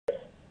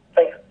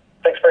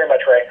very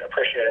much, Ray.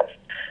 Appreciate it.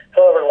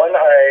 Hello, everyone.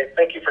 I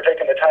thank you for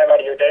taking the time out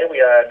of your day. We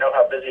know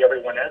how busy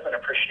everyone is and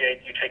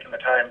appreciate you taking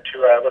the time to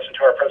listen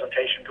to our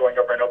presentation going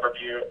over an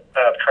overview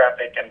of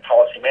traffic and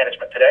policy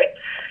management today.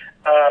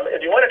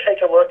 If you want to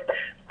take a look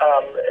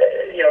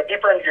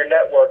deeper into your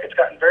network, it's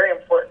gotten very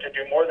important to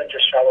do more than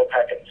just shallow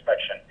packet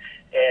inspection.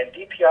 And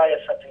DPI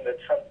is something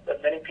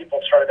that many people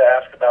started to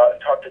ask about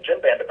and talk to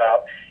GENBAND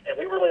about. And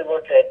we really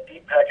look at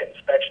deep packet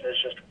inspection as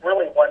just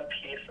really one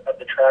piece of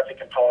the traffic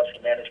and policy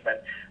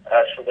management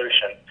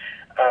solution.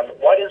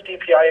 What is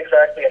DPI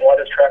exactly, and what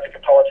is traffic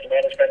and policy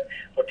management?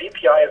 Well,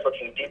 DPI is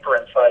looking deeper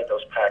inside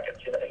those packets.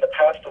 In the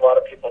past, a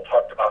lot of people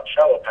talked about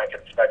shallow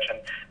packet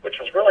inspection, which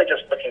was really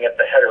just looking at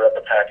the header of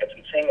the packets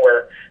and seeing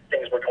where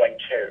things were going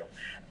to.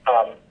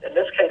 In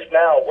this case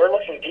now, we're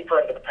looking deeper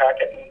into the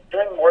packet and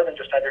doing more than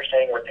just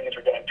understanding where things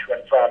are going to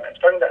and from, and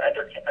starting to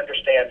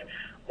understand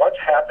what's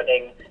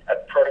happening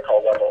at the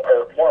protocol level,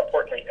 or more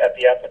importantly, at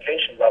the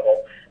application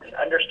level, and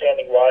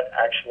understanding what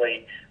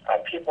actually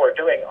people are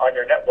doing on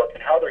your network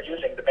and how they're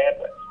using the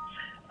bandwidth.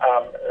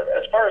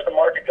 As far as the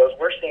market goes,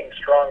 we're seeing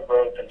strong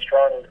growth and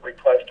strong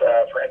requests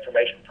for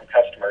information from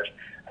customers,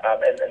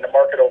 and the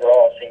market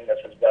overall is seeing this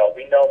as well.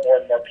 We know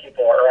more and more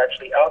people are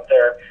actually out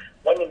there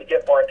wanting to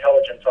get more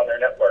intelligence on their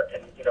network,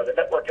 and the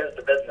network is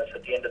the business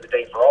at the end of the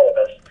day for all of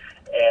us,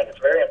 and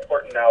it's very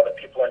important now that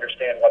people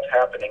understand what's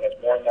happening as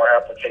more and more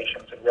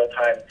applications and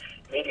real-time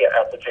media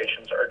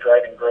applications are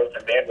driving growth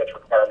and bandwidth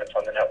requirements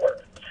on the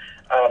network.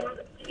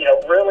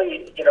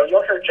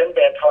 You'll hear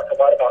GENBAND talk a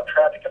lot about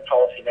traffic and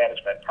policy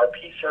management. Our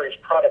P-Series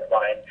product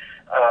line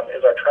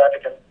is our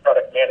traffic and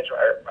product management,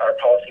 our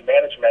policy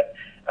management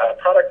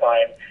product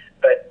line,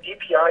 but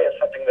DPI is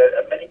something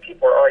that many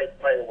people are already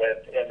familiar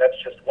with, and that's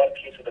just one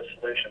piece of the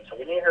solution. So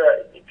when you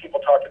hear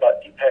people talk about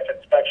deep packet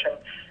inspection,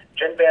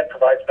 GENBAND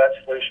provides that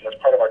solution as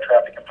part of our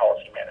traffic and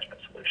policy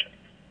management solution.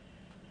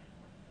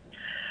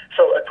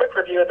 So a quick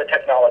review of the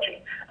technology.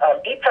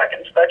 Deep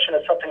packet inspection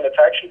is something that's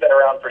actually been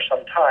around for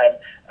some time.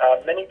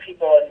 Many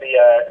people in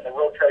the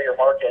rural carrier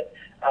market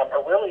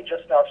are really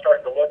just now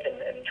starting to look and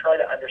try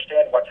to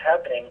understand what's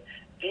happening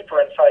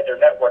deeper inside their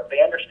network.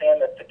 They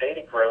understand that the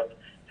data growth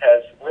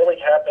has really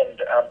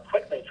happened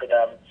quickly for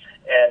them,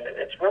 and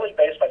it's really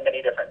based on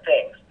many different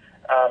things.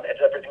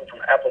 It's everything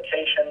from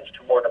applications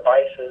to more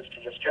devices to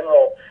just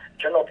general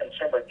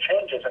consumer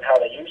changes in how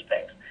they use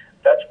things.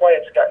 That's why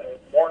it's gotten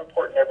more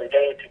important every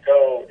day to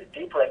go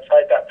deeper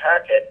inside that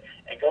packet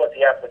and go at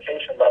the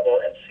application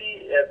level and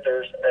see if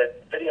there's a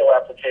video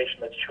application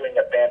that's chewing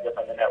up bandwidth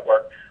on the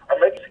network, or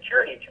maybe a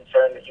security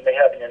concern that you may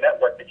have in your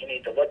network that you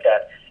need to look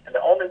at. And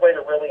the only way to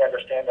really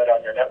understand that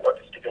on your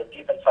network is to go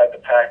deep inside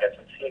the packets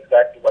and see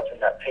exactly what's in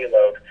that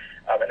payload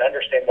and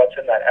understand what's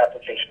in that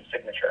application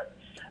signature.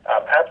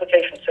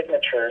 Application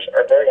signatures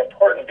are very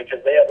important because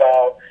they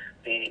allow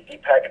the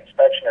deep packet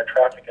inspection or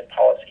traffic and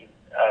policy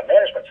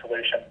management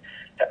solution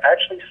to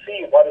actually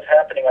see what is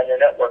happening on your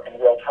network in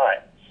real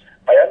time.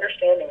 By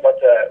understanding what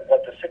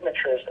the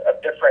signatures of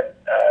different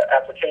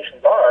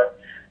applications are,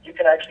 you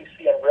can actually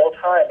see in real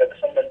time if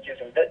someone's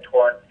using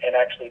BitTorrent and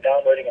actually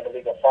downloading an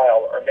illegal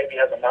file, or maybe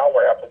has a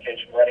malware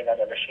application running on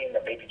their machine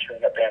that may be chewing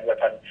up bandwidth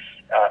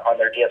on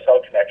their DSL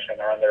connection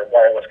or on their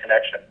wireless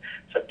connection.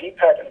 So deep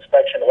packet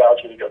inspection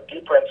allows you to go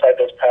deeper inside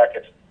those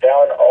packets,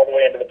 down all the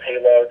way into the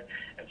payload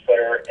and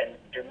footer, and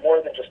do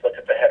more than just look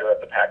at the header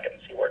of the packet and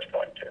see where it's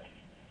going to.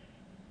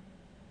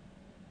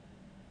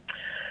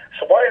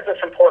 So why is this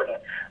important?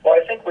 Well,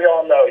 I think we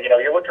all know,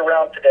 you look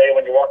around today,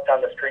 when you walk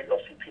down the street,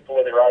 you'll see people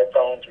with their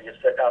iPhones, or you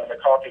sit down in the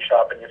coffee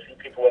shop and you see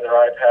people with their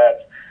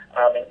iPads.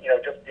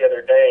 Just the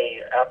other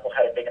day, Apple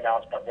had a big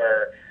announcement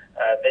where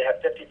they have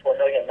 54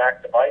 million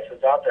Mac devices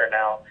out there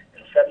now,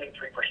 and 73%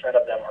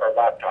 of them are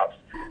laptops.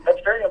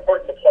 That's very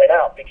important to point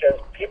out because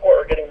people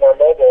are getting more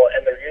mobile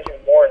and they're using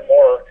more and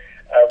more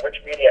rich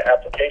media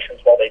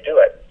applications while they do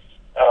it.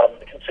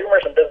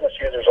 Consumers and business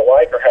users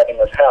alike are having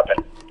this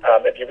happen.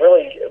 If you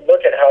really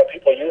look at how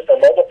people use their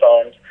mobile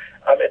phones,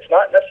 it's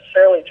not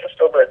necessarily just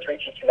over a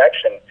 3G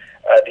connection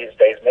these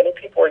days. Many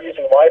people are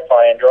using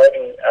Wi-Fi and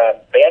driving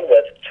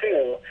bandwidth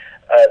to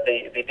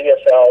the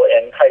DSL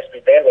and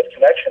high-speed bandwidth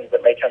connections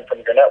that may come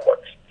from your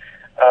networks.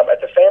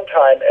 At the same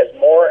time, as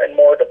more and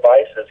more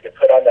devices get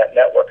put on that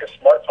network, as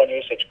smartphone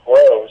usage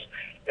grows,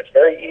 it's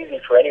very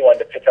easy for anyone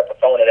to pick up a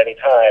phone at any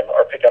time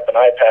or pick up an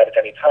iPad at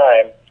any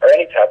time or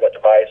any tablet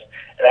device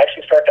and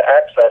actually start to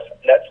access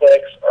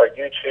Netflix or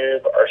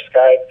YouTube or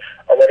Skype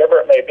or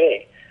whatever it may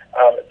be.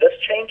 This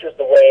changes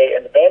the way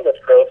and the bandwidth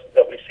growth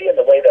that we see in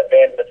the way that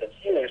bandwidth is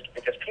used,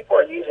 because people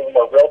are using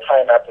more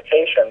real-time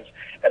applications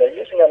and they're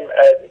using them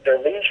at their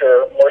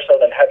leisure more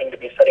so than having to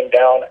be sitting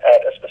down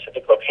at a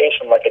specific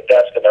location like a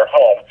desk in their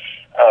home.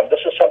 This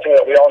is something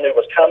that we all knew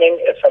was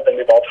coming. It's something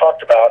we've all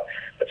talked about.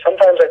 But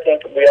sometimes I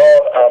think we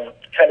all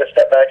kind of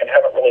step back and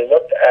haven't really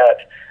looked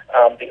at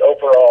the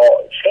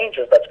overall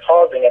changes that's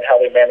causing and how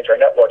we manage our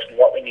networks and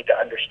what we need to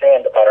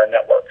understand about our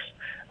networks.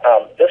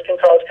 This can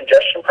cause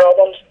congestion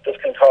problems. This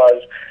can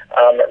cause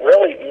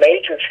really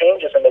major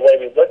changes in the way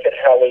we look at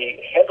how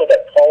we handle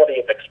that quality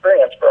of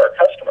experience for our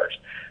customers.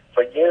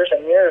 For years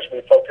and years,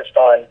 we focused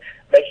on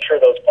making sure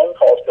those phone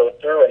calls go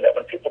through and that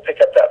when people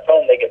pick up that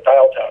phone, they get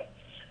dial tone.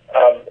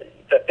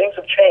 The things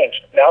have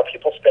changed. Now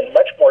people spend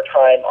much more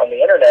time on the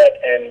internet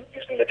and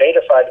using the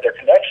data side of their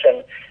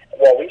connection,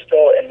 while we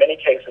still, in many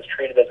cases,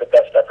 treat it as a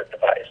best effort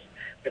device.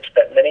 We've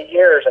spent many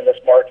years in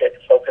this market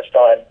focused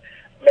on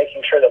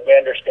making sure that we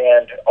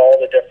understand all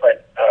the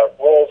different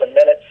rules and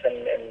minutes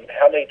and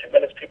how many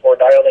minutes people are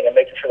dialing and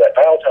making sure that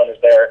dial tone is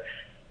there.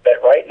 But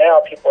right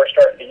now, people are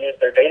starting to use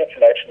their data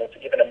connection as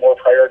even a more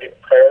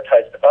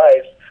prioritized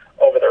device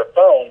over their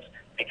phones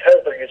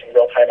because they're using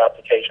real-time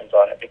applications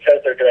on it,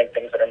 because they're doing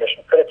things that are mission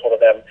critical to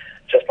them,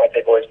 just like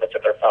they've always looked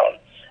at their phone.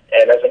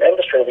 And as an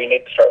industry, we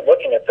need to start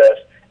looking at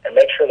this and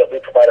make sure that we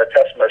provide our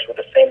customers with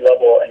the same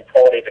level and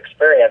quality of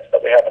experience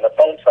that we have on the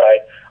phone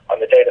side, on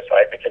the data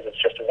side, because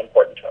it's just as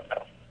important to them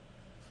now.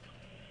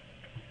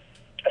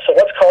 So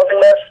what's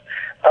causing this?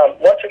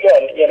 Once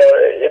again,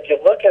 if you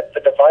look at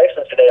the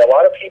devices today, a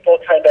lot of people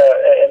kind of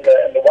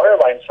in the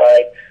wireline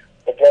side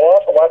will blow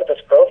off a lot of this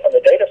growth on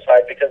the data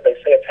side because they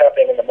say it's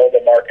happening in the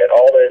mobile market.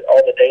 All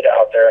the data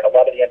out there and a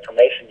lot of the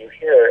information you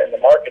hear in the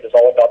market is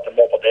all about the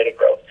mobile data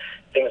growth.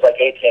 Things like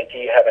AT&T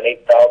have an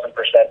 8,000%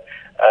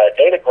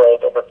 data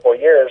growth over 4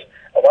 years.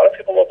 A lot of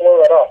people will blow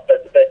that off,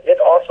 but it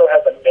also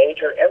has a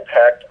major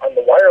impact on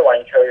the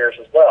wireline carriers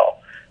as well.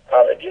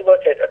 If you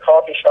look at a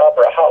coffee shop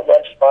or a hot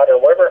lunch spot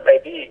or wherever it may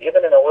be,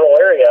 even in a rural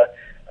area,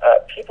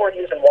 people are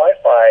using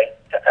Wi-Fi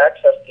to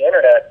access the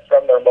internet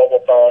from their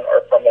mobile phone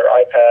or from their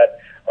iPad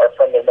or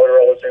from their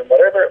Motorola Zoom,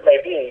 whatever it may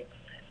be,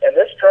 and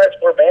this drives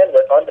more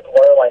bandwidth onto the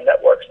wireline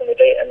networks and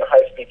the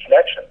high-speed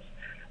connections.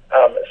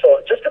 So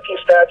just a few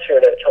stats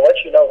here to let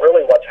you know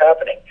really what's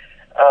happening.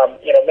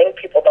 Many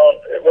people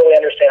don't really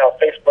understand how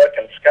Facebook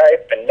and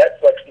Skype and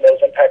Netflix and those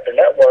impact their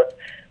network,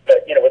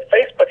 but with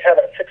Facebook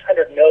having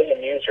 600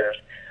 million users,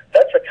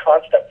 that's a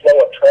constant flow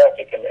of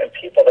traffic and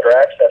people that are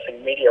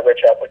accessing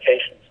media-rich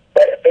applications.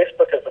 But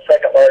Facebook is the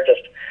second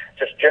largest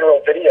just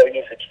general video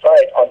usage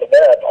site on the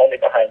web, only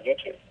behind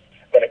YouTube,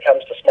 when it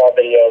comes to small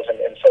videos and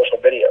social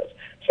videos.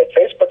 So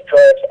Facebook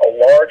drives a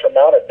large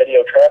amount of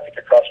video traffic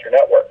across your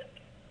network.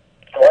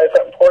 Why is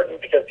that important?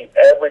 Because the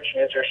average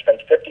user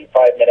spends 55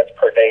 minutes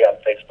per day on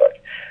Facebook.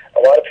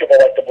 A lot of people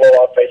like to blow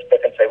off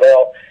Facebook and say,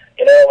 well,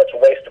 it's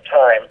a waste of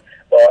time.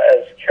 Well,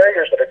 as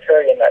carriers that are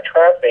carrying that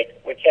traffic,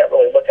 we can't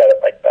really look at it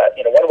like that.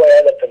 One way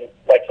I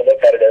like to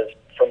look at it is,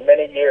 for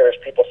many years,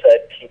 people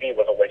said TV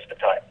was a waste of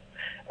time.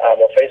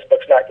 Well,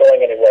 Facebook's not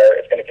going anywhere.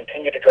 It's going to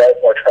continue to drive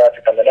more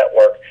traffic on the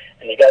network.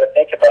 And you got to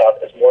think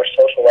about, as more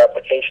social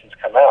applications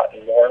come out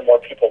and more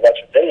people watch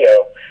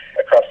video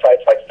across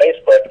sites like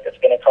Facebook, it's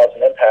going to cause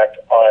an impact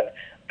on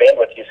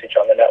bandwidth usage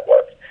on the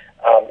network.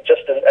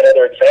 Just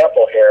another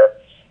example here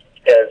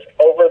is,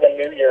 over the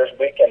New Year's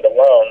weekend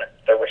alone,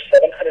 there were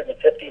 750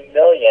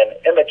 million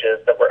images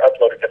that were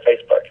uploaded to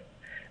Facebook.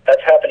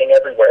 That's happening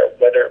everywhere,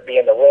 whether it be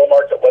in the rural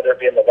market, whether it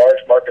be in the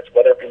large markets,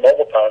 whether it be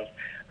mobile phones.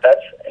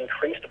 That's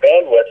increased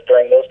bandwidth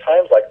during those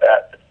times like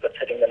that that's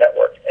hitting the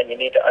network. And you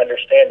need to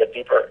understand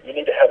you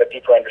need to have a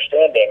deeper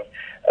understanding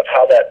of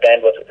how that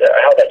bandwidth,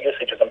 how that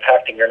usage is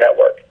impacting your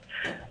network.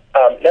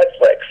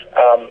 Netflix,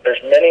 there's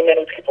many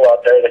people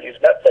out there that use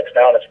Netflix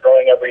now, and it's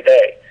growing every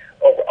day.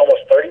 Over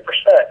almost 30%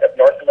 of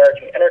North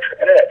American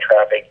internet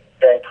traffic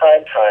during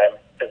prime time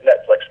is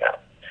Netflix now.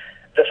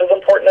 This is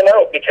important to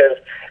note because,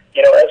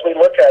 as we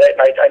look at it,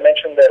 and I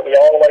mentioned that we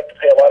all like to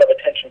pay a lot of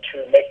attention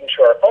to making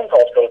sure our phone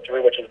calls go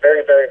through, which is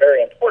very, very,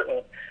 very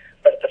important.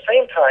 But at the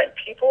same time,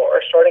 people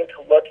are starting to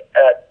look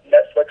at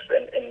Netflix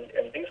and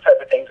these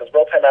type of things as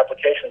real-time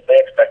applications they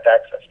expect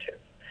access to.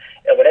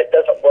 And when it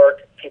doesn't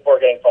work, people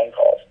are getting phone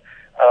calls.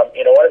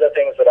 One of the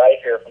things that I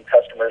hear from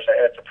customers, and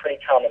it's a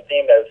pretty common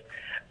theme, is,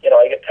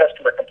 I get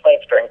customer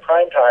complaints during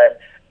prime time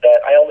that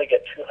I only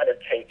get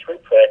 200K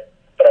throughput,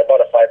 but I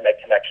bought a 5 meg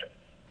connection.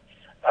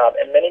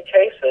 In many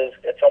cases,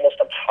 it's almost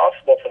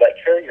impossible for that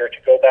carrier to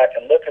go back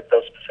and look at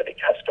those specific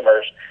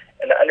customers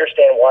and to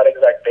understand what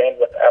exact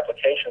bandwidth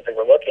applications they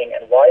were looking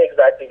and why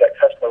exactly that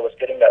customer was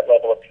getting that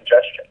level of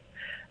congestion.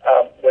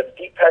 With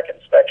deep packet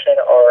inspection,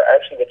 or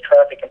actually with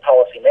traffic and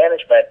policy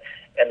management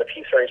and the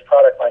P-Series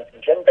product line from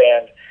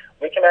GENBAND,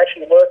 we can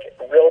actually look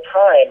real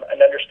time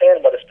and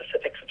understand what a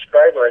specific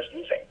subscriber is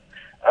using.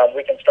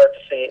 We can start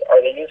to see,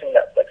 are they using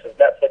Netflix? Is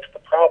Netflix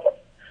the problem?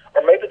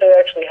 Or maybe they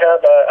actually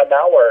have a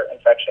malware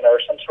infection or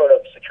some sort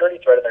of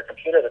security threat in their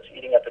computer that's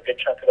eating up a good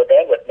chunk of their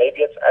bandwidth.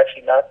 Maybe it's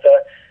actually not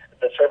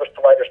the service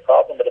provider's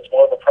problem, but it's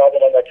more of a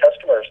problem on the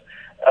customer's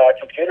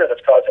computer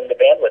that's causing the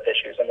bandwidth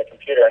issues in the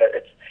computer. And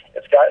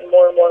it's gotten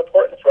more and more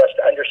important for us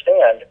to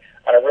understand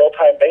on a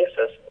real-time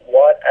basis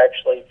what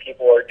actually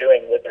people are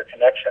doing with their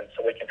connection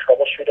so we can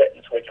troubleshoot it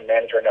and so we can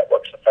manage our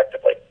networks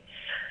effectively.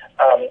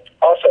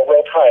 Also,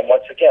 real-time,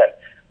 once again,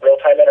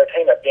 real-time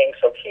entertainment being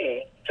so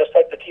key, just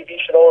like the TV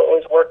should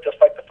always work, just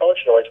like the phone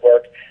should always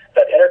work,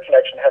 that internet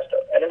connection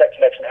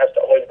has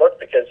to always work,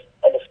 because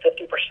almost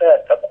 50%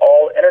 of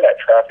all internet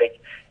traffic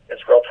is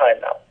real-time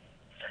now.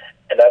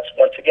 And that's,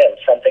 once again,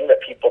 something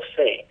that people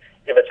see.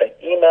 If it's an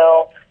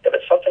email, if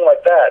it's something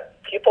like that,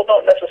 people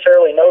don't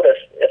necessarily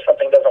notice if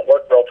something doesn't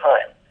work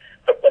real-time.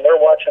 But when they're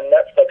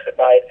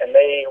and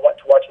they want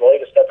to watch the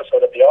latest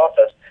episode of The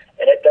Office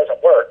and it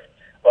doesn't work,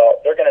 well,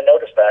 they're going to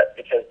notice that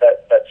because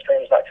that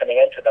stream's not coming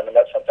into them, and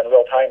that's something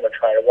real time they're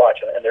trying to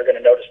watch, and they're going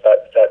to notice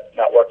that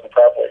not working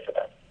properly for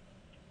them.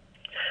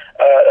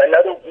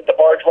 The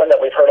large one that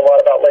we've heard a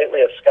lot about lately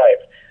is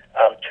Skype.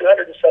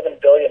 207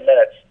 billion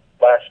minutes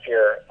last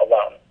year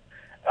alone.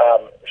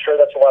 Sure,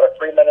 that's a lot of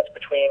free minutes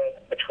between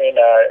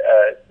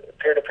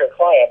peer-to-peer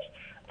clients,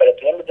 but at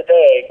the end of the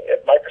day,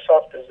 if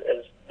Microsoft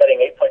is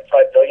betting $8.5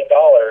 billion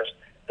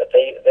that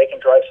they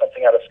can drive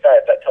something out of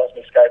Skype, that tells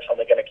me Skype's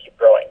only going to keep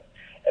growing,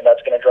 and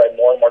that's going to drive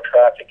more and more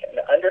traffic. And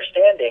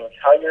understanding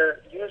how your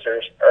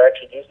users are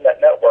actually using that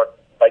network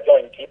by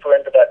going deeper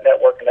into that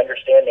network and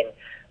understanding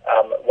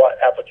what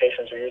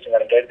applications you're using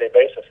on a day-to-day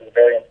basis is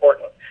very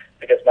important,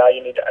 because now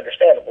you need to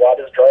understand what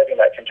is driving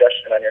that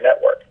congestion on your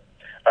network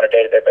on a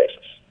day-to-day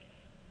basis.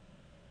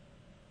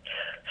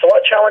 So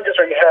what challenges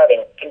are you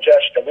having?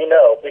 Congestion. We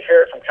know, we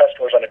hear it from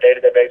customers on a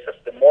day-to-day basis.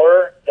 The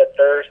more that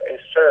there's a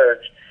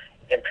surge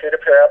in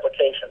peer-to-peer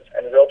applications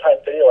and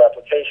real-time video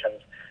applications,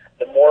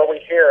 the more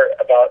we hear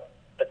about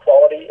the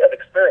quality of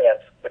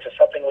experience, which is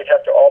something we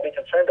have to all be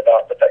concerned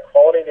about, but that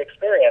quality of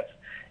experience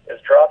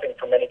is dropping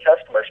for many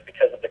customers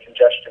because of the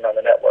congestion on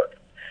the network.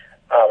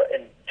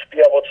 And to be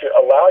able to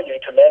allow you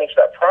to manage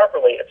that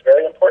properly, it's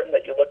very important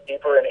that you look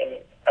deeper and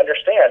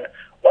understand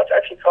what's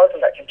actually causing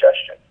that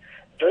congestion.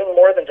 Doing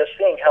more than just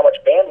seeing how much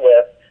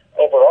bandwidth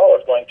overall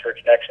is going through a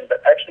connection,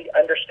 but actually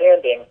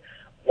understanding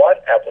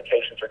what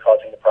applications are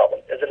causing the problem.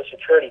 Is it a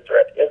security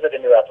threat? Is it a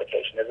new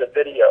application? Is it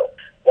video?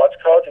 What's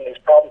causing these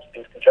problems at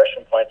these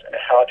congestion points, and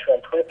how to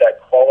improve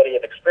that quality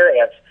of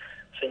experience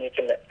so you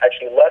can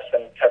actually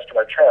lessen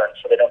customer churn,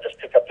 so they don't just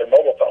pick up their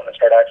mobile phone and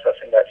start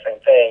accessing that same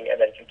thing and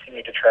then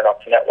continue to churn off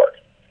the network.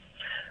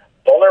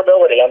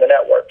 Vulnerability on the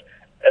network.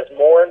 As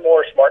more and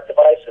more smart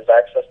devices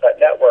access that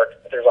network,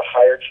 there's a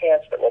higher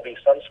chance that will be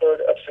some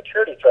sort of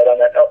security threat on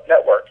that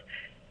network.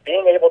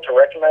 Being able to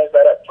recognize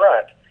that up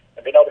front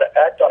and being able to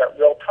act on it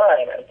real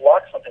time and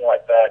block something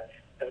like that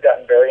has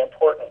gotten very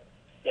important.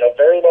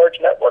 Very large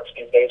networks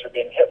these days are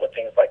being hit with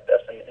things like this.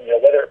 And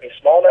whether it be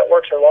small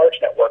networks or large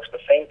networks,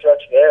 the same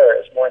threats there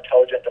as more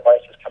intelligent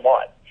devices come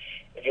on.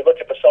 If you look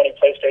at the Sony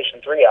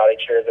PlayStation 3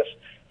 outage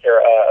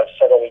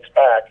several weeks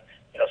back,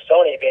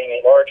 Sony, being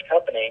a large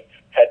company,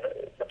 had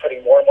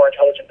putting more and more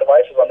intelligent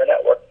devices on the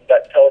network.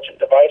 That intelligent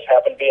device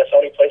happened to be a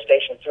Sony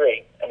PlayStation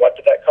 3. And what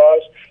did that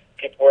cause?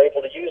 People were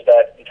able to use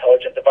that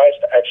intelligent device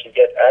to actually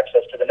get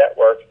access to the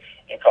network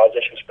and cause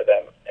issues for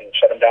them and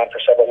shut them down for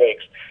several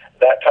weeks.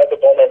 That type of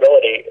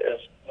vulnerability is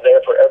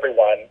there for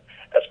everyone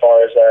as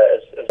far as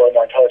more and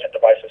more intelligent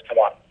devices come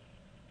on.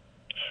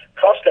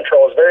 Cost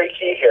control is very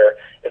key here.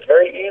 It's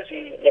very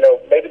easy,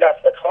 maybe not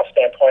from a cost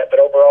standpoint, but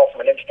overall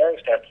from an engineering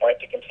standpoint,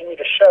 to continue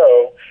to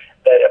show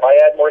that if I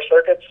add more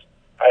circuits,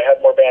 I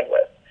have more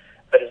bandwidth.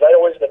 But is that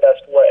always the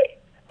best way?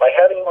 By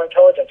having more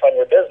intelligence on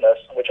your business,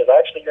 which is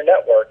actually your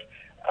network,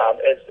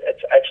 it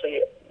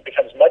actually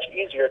becomes much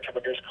easier to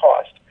reduce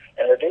cost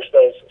and reduce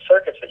those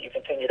circuits that you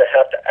continue to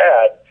have to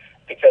add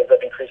because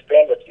of increased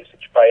bandwidth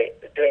usage. By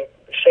doing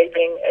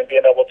shaping and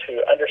being able to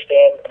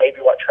understand maybe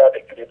what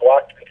traffic can be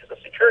blocked because of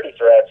security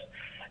threats,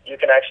 you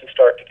can actually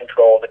start to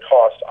control the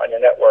cost on your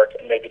network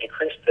and maybe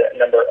decrease the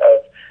number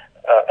of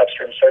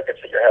upstream circuits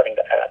that you're having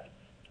to add.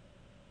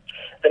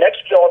 The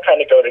next two all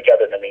kind of go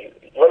together to me.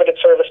 Limited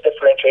service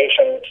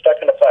differentiation, stuck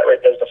in a flat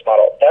rate business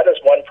model. That is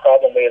one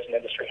problem we as an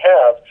industry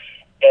have.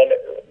 And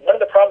one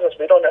of the problems is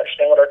we don't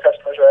understand what our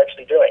customers are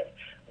actually doing.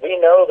 We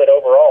know that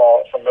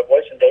overall, from a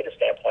voice and data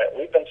standpoint,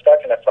 we've been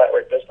stuck in a flat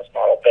rate business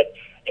model. But,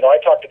 I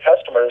talk to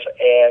customers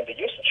and the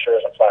usage sure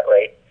isn't flat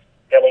rate.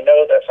 And we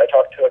know this. I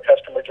talked to a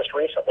customer just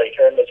recently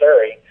here in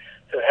Missouri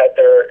who had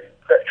their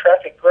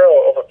traffic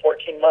grow over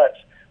 14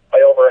 months by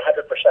over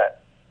 100%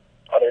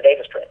 on their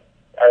data stream,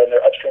 or in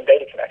their upstream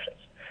data connections.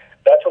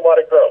 That's a lot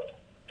of growth.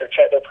 Their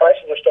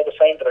prices are still the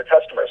same to their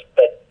customers,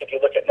 but if you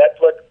look at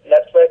Netflix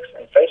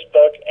and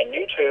Facebook and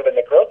YouTube and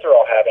the growth they're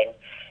all having,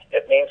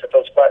 it means that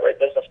those flat rate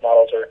business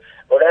models we're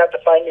going to have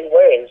to find new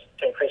ways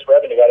to increase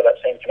revenue out of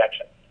that same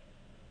connection.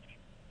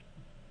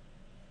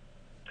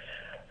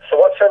 So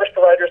what service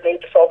providers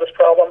need to solve this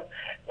problem?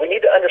 We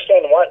need to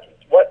understand what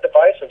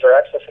devices are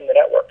accessing the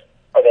network.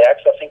 Are they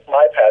accessing from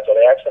iPads? Are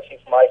they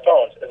accessing from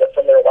iPhones? Is it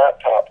from their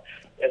laptop?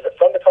 Is it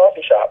from the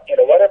coffee shop?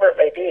 Whatever it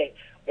may be,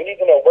 we need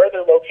to know where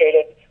they're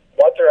located,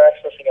 what they're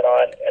accessing it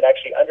on, and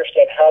actually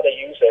understand how they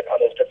use it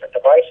on those different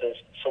devices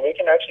so we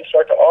can actually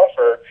start to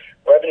offer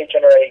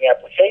revenue-generating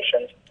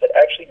applications that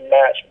actually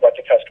match what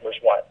the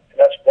customers want. And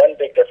that's one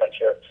big difference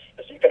here,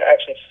 is you can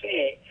actually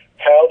see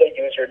how they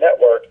use your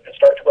network and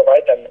start to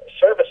provide them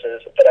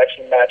services that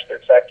actually match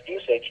their exact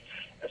usage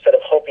instead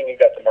of hoping you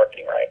got the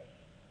marketing right.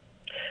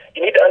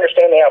 You need to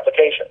understand the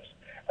applications.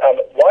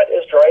 What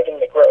is driving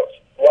the growth?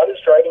 What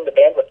is driving the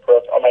bandwidth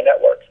growth on my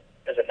network?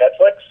 Is it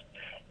Netflix?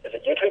 Is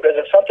it YouTube? Is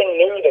it something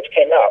new that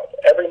came out?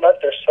 Every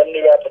month there's some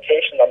new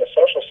application on the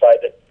social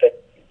side that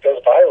goes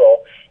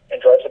viral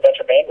and drives a bunch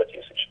of bandwidth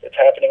usage. It's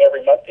happening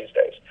every month these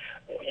days.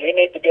 You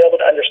need to be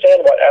able to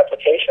understand what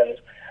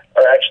applications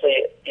are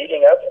actually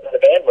eating up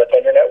the bandwidth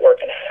on your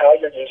network and how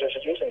you're your users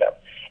are using them,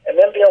 and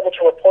then be able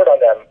to report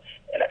on them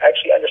and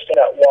actually understand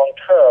that long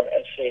term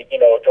and see,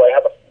 do I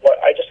have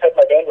I just had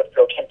my bandwidth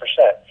grow 10%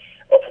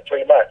 over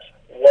 3 months.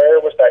 Where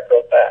was that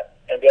growth at?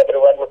 And be able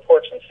to run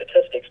reports and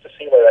statistics to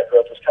see where that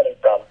growth is coming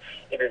from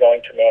if you're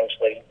going to manage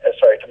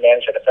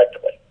it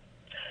effectively.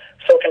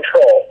 So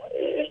control.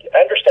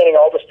 Understanding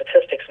all the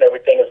statistics and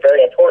everything is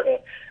very important,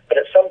 but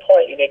at some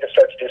point you need to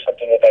start to do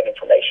something with that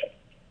information.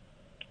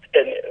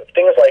 And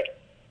things like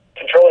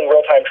controlling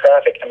real-time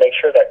traffic to make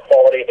sure that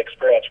quality of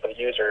experience for the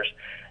users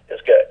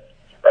is good,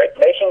 right?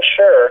 Making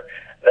sure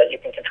that you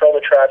can control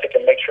the traffic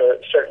and make sure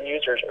that certain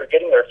users are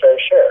getting their fair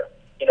share.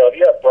 If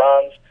you have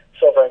bronze,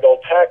 silver, and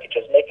gold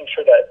packages, making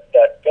sure that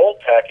that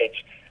gold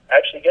package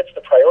actually gets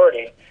the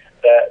priority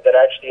that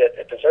actually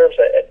it deserves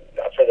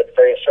for the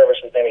various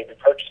services they may be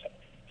purchasing.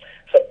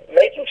 So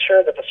making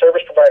sure that the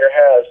service provider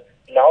has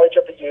knowledge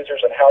of the users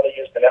and how they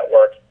use the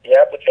network, the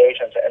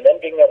applications, and then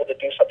being able to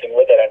do something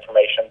with that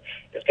information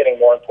is getting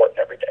more important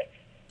every day.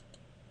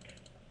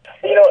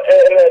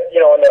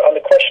 On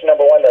the question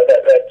number one, though,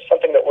 that's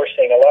something that we're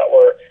seeing a lot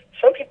where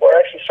some people are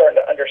actually starting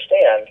to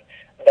understand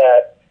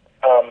that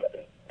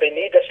they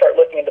need to start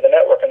looking into the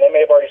network, and they may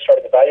have already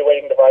started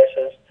evaluating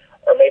devices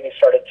or maybe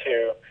started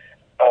to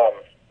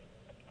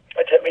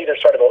either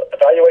started to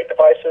evaluate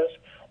devices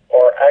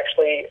or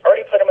actually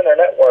already put them in their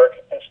network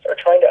and are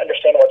trying to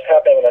understand what's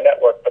happening in their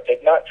network, but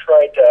they've not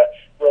tried to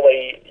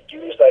really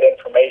use that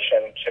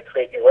information to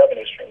create new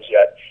revenue streams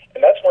yet.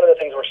 And that's one of the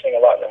things we're seeing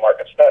a lot in the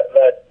markets. That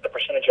the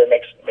percentage there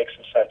makes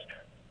some sense.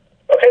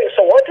 Okay,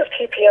 so what does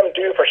TPM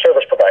do for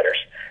service providers?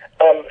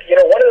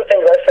 One of the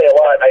things I say a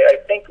lot, I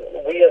think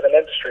we as an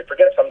industry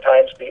forget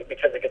sometimes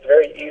because it gets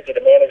very easy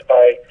to manage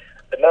by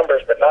the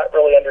numbers, but not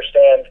really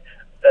understand,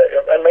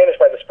 and manage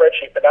by the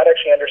spreadsheet, but not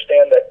actually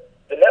understand that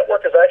the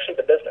network is actually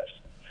the business.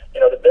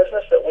 The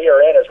business that we are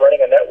in is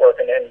running a network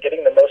and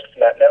getting the most from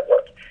that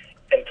network.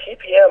 And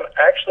TPM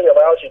actually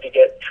allows you to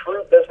get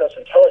true business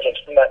intelligence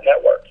from that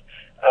network.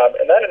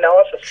 And that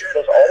analysis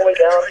goes all the way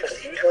down to the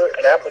user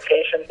and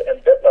applications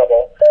and bit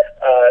level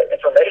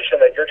information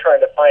that you're trying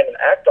to find and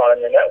act on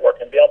in your network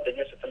and be able to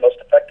use it the most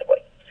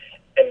effectively.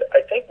 And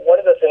I think one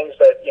of the things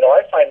that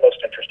I find most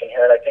interesting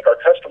here, and I think our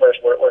customers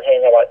we're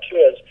hearing a lot too,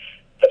 is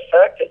the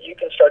fact that you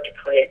can start to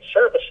create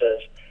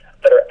services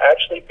that are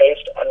actually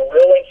based on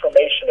real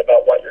information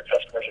about what your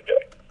customers are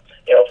doing.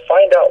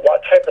 Find out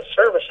what type of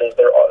services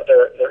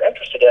they're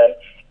interested in,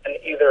 and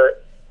either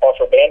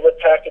offer bandwidth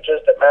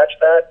packages that match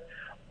that,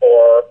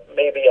 or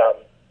maybe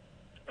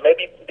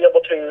be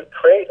able to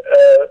create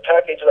a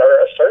package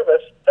or a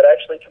service that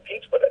actually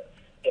competes with it.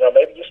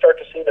 Maybe you start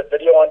to see that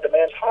video on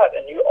demand is hot,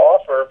 and you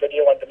offer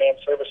video on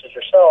demand services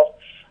yourself.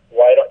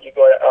 Why don't you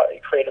go out and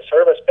create a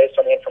service based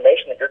on the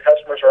information that your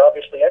customers are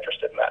obviously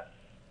interested in that?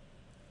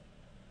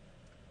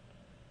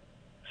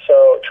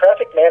 So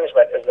traffic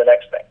management is the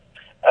next thing.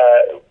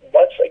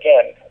 Once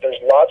again, there's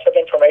lots of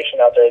information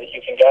out there that you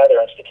can gather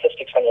and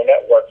statistics on your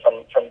network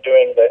from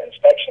doing the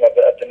inspection of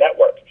the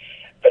network.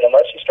 But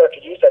unless you start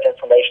to use that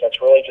information, it's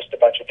really just a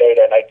bunch of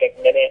data. And I think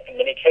in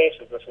many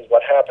cases, this is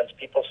what happens.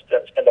 People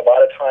spend a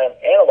lot of time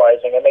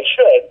analyzing, and they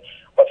should,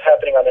 what's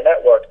happening on the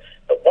network.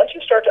 But once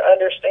you start to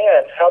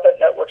understand how that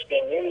network's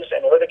being used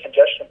and where the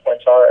congestion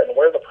points are and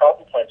where the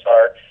problem points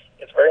are,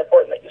 it's very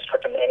important that you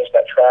start to manage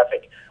that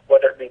traffic,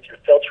 whether it be through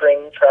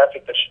filtering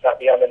traffic that should not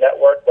be on the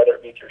network, whether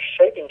it be through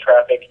shaping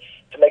traffic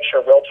to make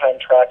sure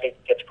real-time traffic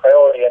gets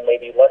priority and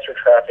maybe lesser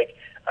traffic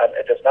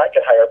it does not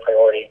get higher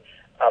priority.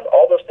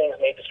 All those things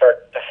need to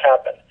start to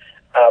happen.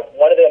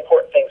 One of the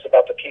important things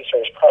about the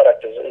P-Service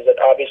product is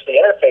it obviously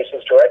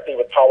interfaces directly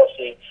with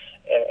policy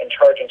and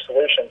charging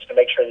solutions to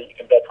make sure that you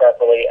can build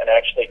properly and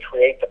actually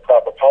create the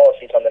proper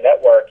policies on the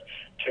network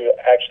to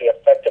actually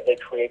effectively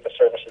create the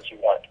services you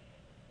want.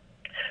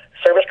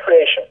 Service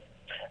creation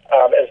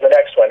is the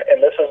next one,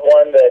 and this is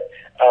one that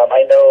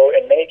I know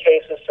in many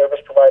cases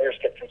service providers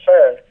get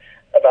concerned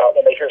about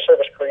when they hear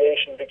service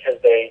creation because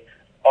they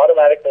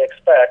automatically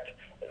expect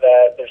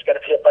that there's going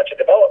to be a bunch of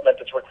development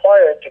that's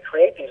required to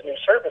create these new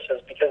services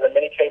because in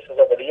many cases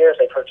over the years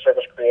they've heard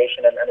service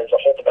creation and there's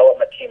a whole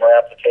development team or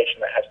application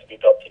that has to be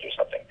built to do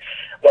something.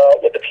 Well,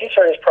 with the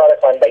P-Series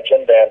product line by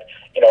GENBAND,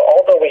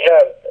 although we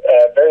have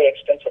very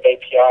extensive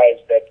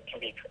APIs that can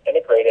be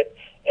integrated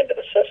into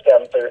the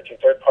system through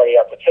third-party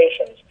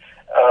applications,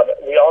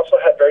 we also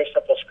have very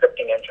simple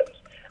scripting engines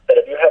that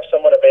if you have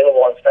someone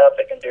available on staff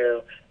that can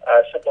do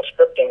simple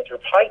scripting through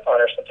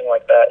Python or something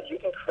like that, you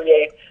can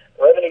create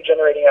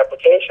revenue-generating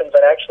applications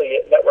and actually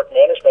network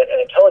management and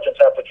intelligence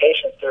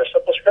applications through a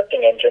simple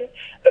scripting engine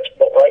that's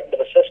built right into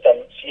the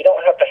system, so you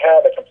don't have to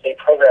have a complete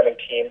programming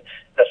team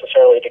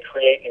necessarily to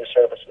create new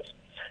services.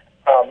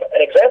 An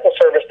example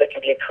service that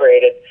can be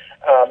created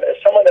is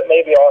someone that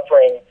may be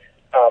offering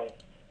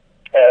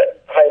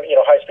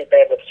high-speed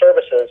bandwidth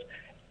services,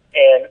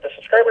 and the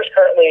subscriber is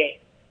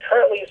currently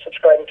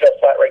subscribing to a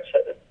flat rate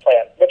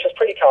plan, which is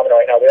pretty common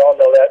right now. We all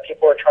know that.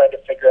 People are trying to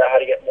figure out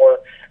how to get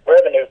more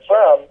revenue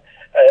from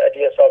a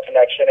DSL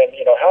connection, and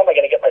how am I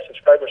going to get my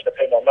subscribers to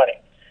pay more money?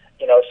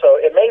 So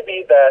it may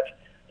be that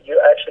you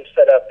actually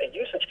set up a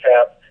usage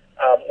cap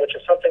which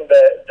is something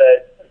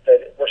that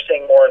we're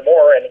seeing more and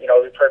more, and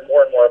we've heard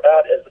more and more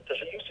about, is that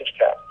there's a usage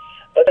cap.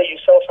 Let's say you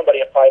sell somebody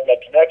a 5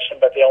 meg connection,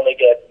 but they only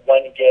get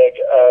 1 gig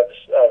of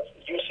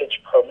usage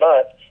per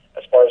month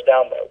as far as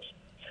downloads.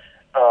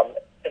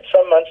 In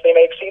some months, they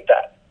may exceed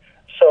that.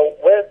 So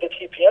with the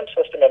TPM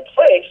system in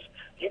place,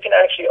 you can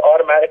actually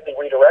automatically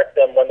redirect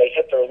them when they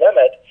hit their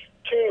limit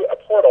to a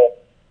portal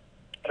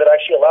that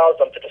actually allows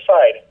them to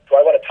decide, do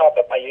I want to top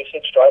up my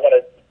usage? Do I want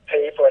to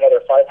pay for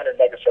another 500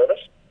 meg of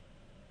service?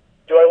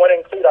 Do I want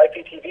to include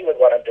IPTV with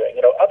what I'm doing?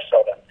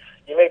 Upsell them.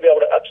 You may be able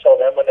to upsell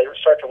them when they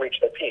start to reach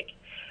their peak.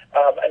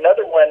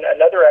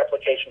 Another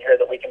application here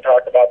that we can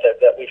talk about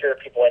that we hear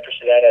people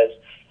interested in is,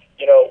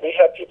 we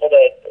have people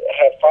that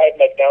have 5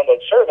 meg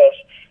download service,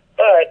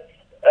 but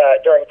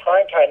during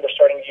prime time, they're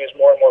starting to use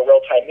more and more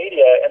real-time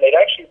media, and they'd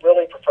actually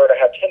really prefer to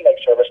have 10 meg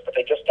service, but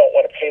they just don't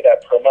want to pay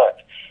that per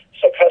month.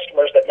 So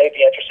customers that may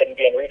be interested in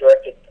being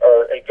redirected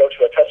or go to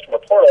a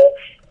customer portal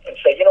and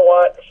say, you know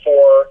what,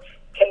 for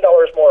 $10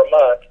 more a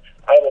month,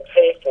 I will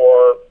pay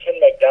for 10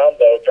 meg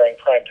download during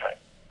prime time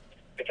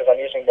because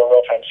I'm using more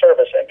real-time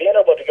service. And being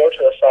able to go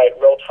to the site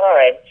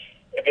real-time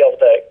and be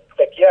able to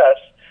click yes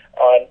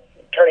on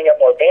turning up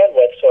more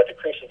bandwidth so it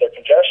decreases their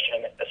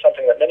congestion is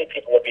something that many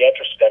people would be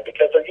interested in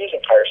because they're using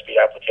higher speed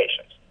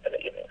applications in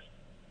the evenings.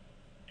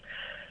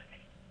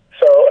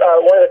 So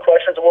one of the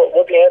questions,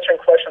 we'll be answering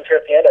questions here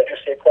at the end. I do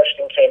see a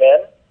question came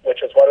in,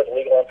 which is what are the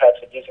legal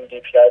impacts of using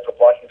DPI for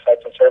blocking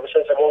sites and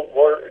services? And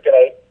we're going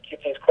to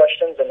keep these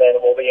questions, and then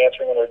we'll be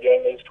answering and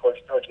reviewing these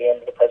towards the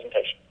end of the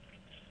presentation.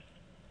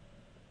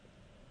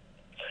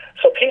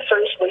 So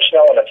P-Series solution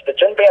elements. The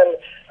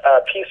GENBAND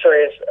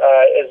P-Series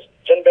is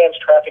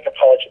GENBAND's traffic and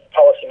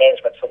policy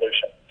management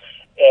solution.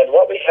 And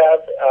what we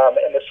have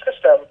in the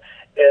system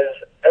is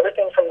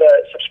everything from the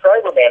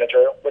subscriber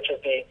manager, which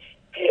is the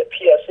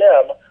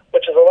PSM,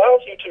 which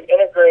allows you to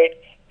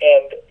integrate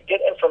and get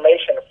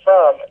information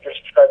from your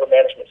subscriber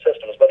management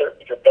systems, whether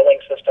your billing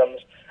systems,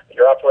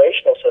 your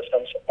operational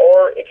systems,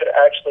 or it could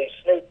actually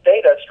snoop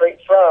data straight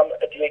from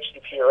a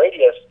DHCP or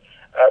Radius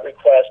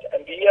request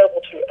and be able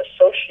to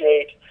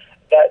associate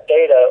that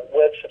data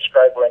with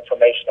subscriber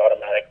information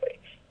automatically.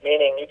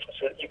 Meaning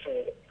you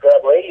can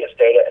grab Radius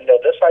data and know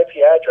this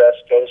IP address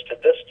goes to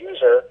this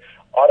user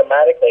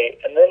automatically,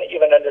 and then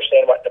even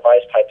understand what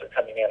device type they're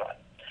coming in on.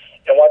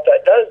 And what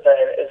that does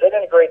then is it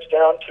integrates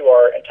down to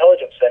our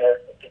intelligence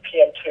center, the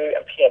PM2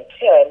 and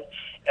PM10,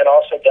 and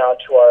also down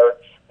to our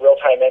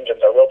real-time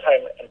engines, our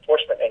real-time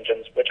enforcement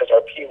engines, which is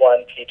our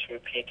P1, P2,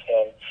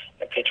 P10,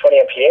 and P20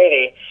 and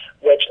P80,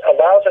 which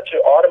allows it to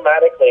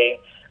automatically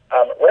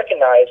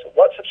recognize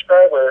what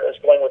subscriber is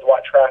going with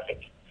what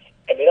traffic.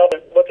 And being able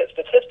to look at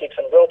statistics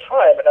in real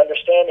time and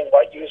understanding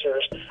what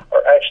users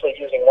are actually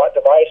using what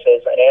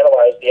devices and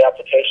analyze the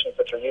applications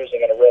that they're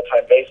using on a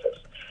real-time basis.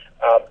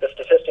 The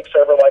statistics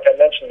server, like I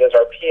mentioned, is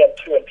our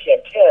PM2 and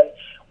PM10,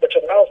 which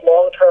allows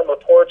long-term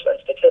reports and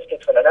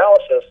statistics and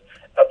analysis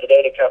of the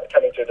data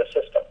coming through the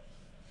system.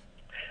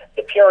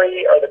 The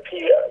PRE, or the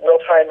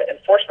real-time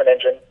enforcement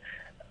engine,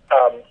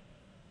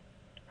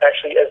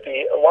 actually is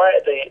the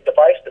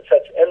device that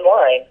sits in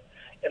line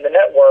in the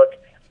network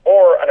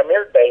or on a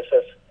mirrored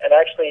basis, and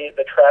actually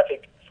the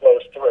traffic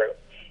flows through.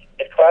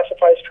 It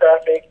classifies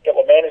traffic, it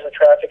will manage the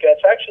traffic, and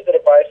it's actually the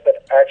device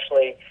that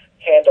actually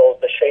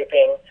handles the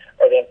shaping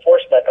or the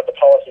enforcement of the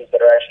policies that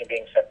are actually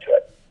being sent to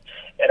it.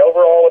 And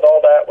overall, with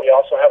all that, we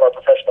also have our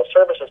professional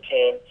services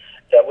team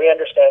that we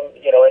understand,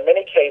 in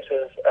many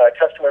cases,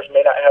 customers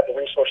may not have the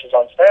resources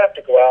on staff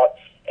to go out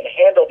and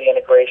handle the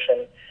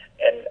integration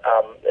and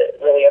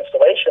really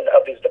installation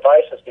of these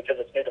devices because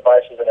it's new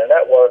devices in their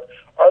network,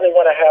 or they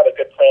want to have a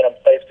good plan in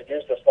place to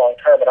use this long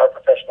term, and our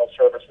professional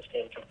services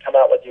team can come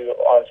out with you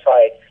on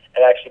site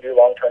and actually do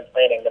long-term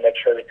planning to make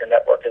sure that your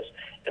network is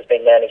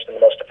being managed in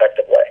the most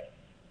effective way.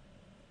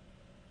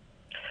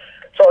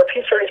 So our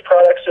P-Series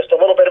products, just a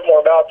little bit more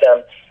about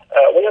them.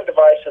 We have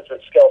devices that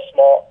scale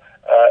small,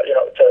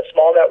 to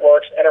small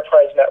networks,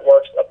 enterprise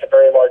networks, up to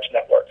very large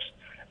networks.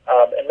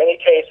 In many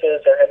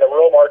cases, in the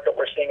rural market,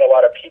 we're seeing a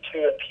lot of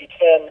P2 and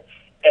P10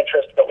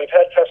 interest, but we've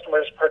had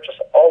customers purchase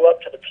all the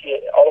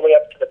way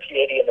up to the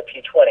P80 and the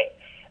P20.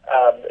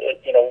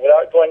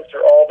 Without going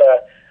through all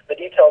the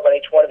details on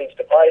each one of these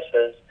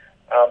devices,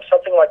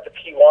 something like the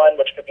P1,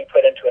 which could be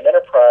put into an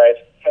enterprise,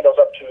 handles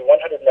up to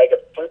 100 meg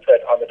of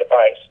throughput on the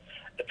device.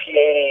 The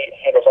P80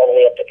 handles all the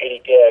way up to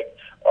 80 gig,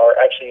 or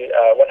actually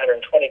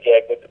 120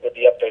 gig with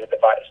the updated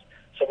device.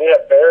 So we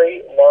have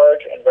very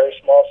large and very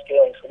small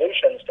scaling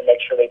solutions to make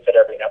sure they fit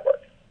every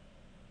network.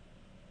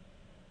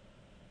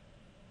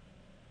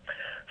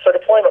 So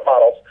deployment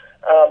models.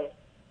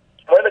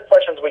 One of the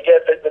questions we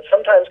get that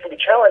sometimes can be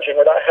challenging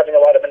without having a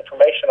lot of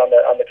information on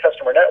the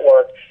customer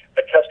network,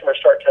 but customers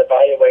start to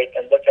evaluate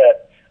and look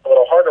at a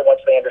little harder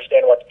once they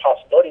understand what the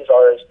possibilities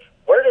are, is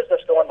where does this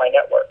go on my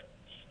network?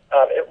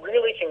 It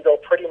really can go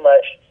pretty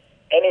much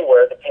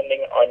anywhere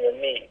depending on your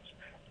needs.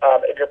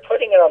 If you're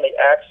putting it on the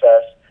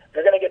access,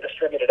 you're going to get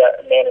distributed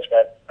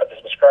management of the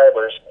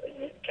subscribers,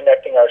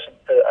 connecting our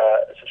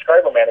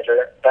subscriber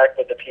manager back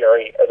with the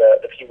PRE, or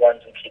the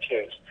P1s and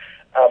P2s.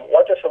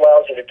 What this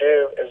allows you to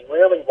do is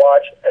really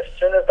watch as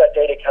soon as that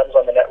data comes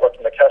on the network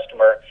from the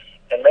customer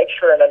and make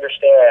sure and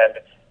understand,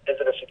 is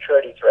it a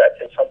security threat?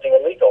 Is something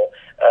illegal?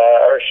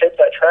 Or shape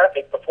that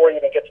traffic before it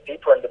even gets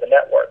deeper into the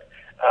network.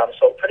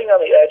 So putting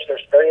on the edge,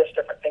 there's various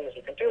different things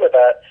you can do with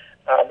that.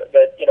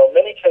 But,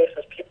 many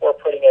cases people are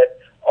putting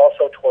it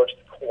also towards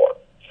the core.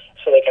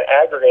 So they can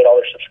aggregate all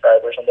their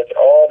subscribers and look at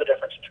all the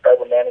different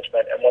subscriber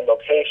management in one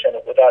location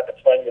without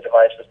deploying the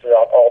devices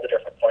throughout all the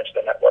different points of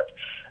the network.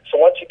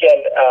 So once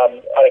again,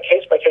 on a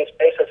case-by-case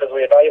basis, as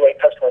we evaluate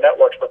customer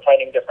networks, we're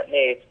finding different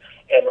needs.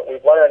 And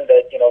we've learned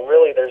that,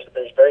 really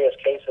there's various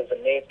cases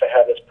and needs to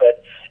have this put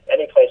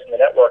any place in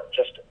the network.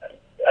 Just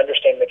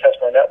understanding the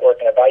customer network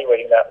and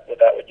evaluating that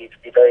would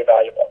be very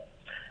valuable.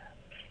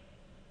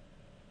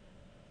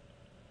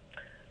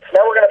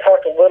 Now we're going to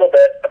talk a little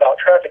bit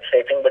about traffic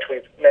shaping, which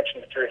we've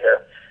mentioned through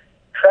here.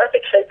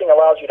 Traffic shaping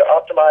allows you to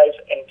optimize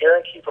and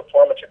guarantee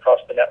performance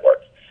across the network,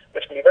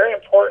 which can be very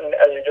important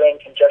as you're doing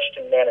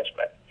congestion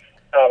management.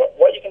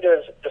 What you can do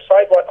is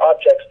decide what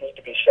objects need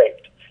to be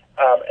shaped,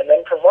 and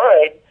then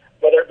provide,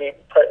 whether it be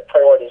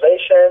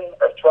prioritization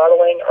or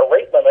throttling or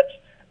rate limits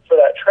for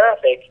that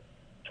traffic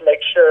to make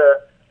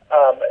sure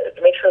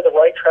the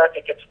right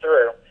traffic gets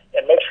through,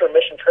 and make sure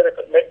mission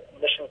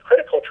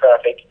critical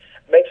traffic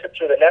makes it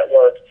through the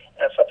network,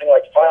 and something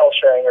like file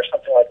sharing or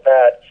something like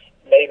that,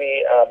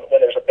 maybe when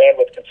there's a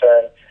bandwidth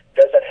concern,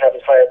 doesn't have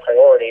as high a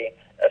priority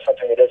as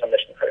something that is a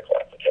mission critical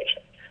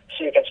application.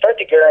 So you can start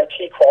to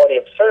guarantee quality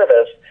of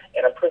service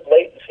and improve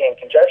latency and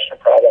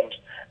congestion problems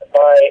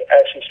by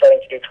actually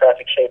starting to do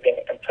traffic shaping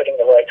and putting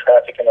the right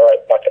traffic in the right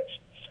buckets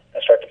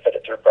and start to fit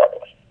it through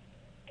properly.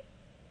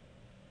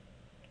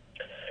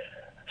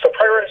 So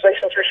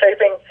prioritization through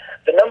shaping,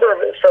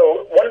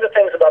 one of the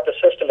things about the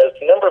system is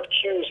the number of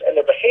queues and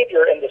the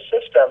behavior in the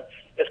system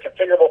is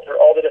configurable through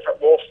all the different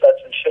rule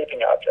sets and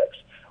shaping objects.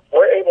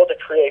 We're able to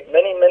create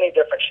many, many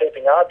different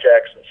shaping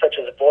objects, such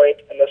as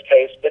VoIP, in this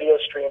case, video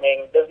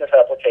streaming, business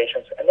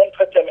applications, and then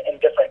put them in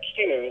different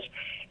queues,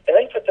 and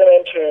then put them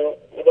into,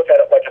 we look at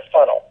it like a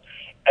funnel,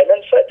 and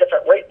then set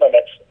different rate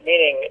limits,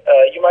 meaning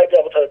you might be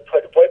able to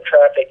put VoIP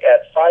traffic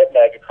at 5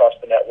 meg across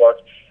the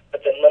network,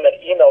 but then limit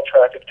email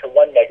traffic to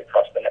 1 meg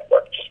across the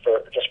network, just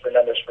for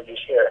numbers for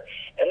use here.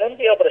 And then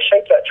be able to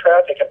shape that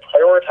traffic and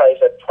prioritize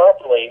it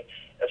properly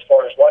as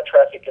far as what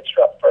traffic gets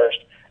dropped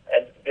first,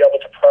 and be able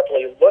to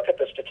properly look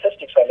at the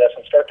statistics on this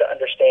and start to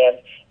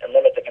understand and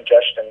limit the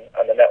congestion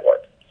on the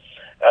network.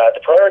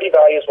 The priority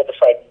values will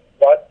decide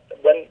what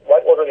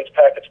order these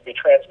packets will be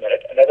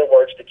transmitted. In other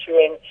words, the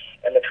queuing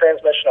and the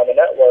transmission on the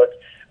network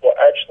will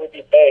actually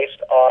be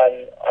based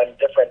on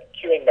different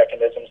queuing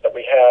mechanisms that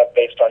we have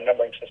based on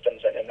numbering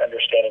systems and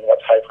understanding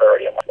what's high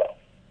priority and what's low.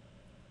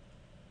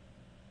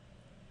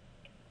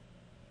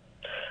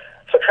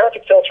 So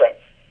traffic filtering.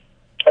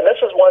 And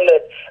this is one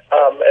that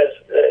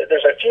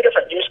there's a few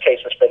different use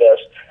cases for this.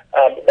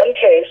 One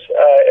case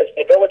is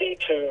the ability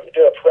to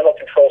do a parental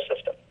control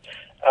system.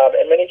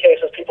 In many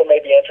cases, people may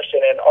be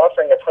interested in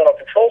offering a parental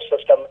control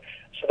system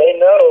so they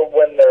know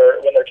when their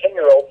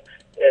 10-year-old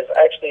is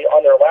actually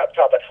on their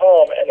laptop at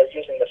home and they're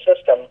using the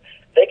system,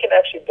 they can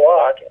actually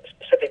block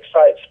specific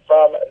sites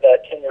from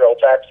that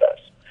 10-year-old's access.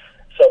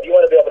 So if you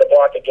want to be able to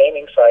block a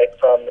gaming site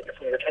from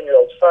your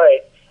 10-year-old's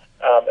site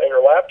on your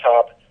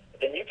laptop,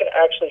 then you can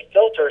actually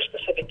filter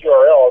specific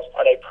URLs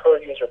on a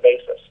per-user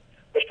basis,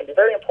 which can be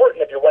very important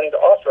if you're wanting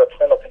to offer a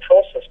parental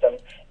control system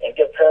and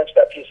give parents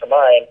that peace of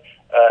mind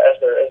as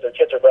their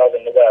kids are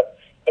browsing the web.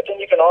 But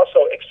then you can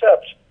also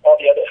accept all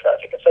the other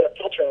traffic instead of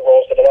filtering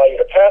rules that allow you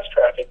to pass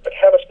traffic, but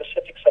have a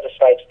specific set of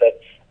sites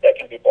that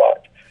can be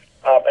blocked.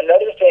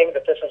 Another thing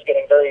that this is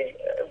getting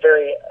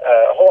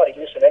a whole lot of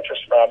use and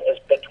interest from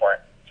is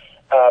BitTorrent.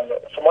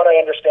 From what I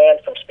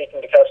understand from speaking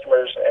to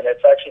customers, and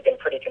it's actually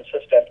been pretty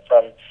consistent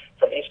from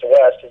east to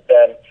west, has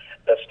been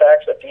the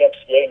stacks of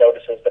DMCA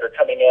notices that are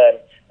coming in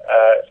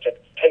to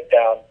take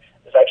down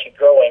is actually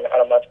growing on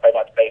a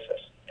month-by-month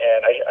basis.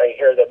 And I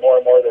hear that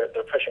more and more they're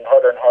pushing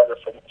harder and harder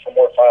for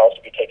more files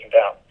to be taken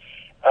down.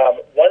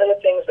 One of the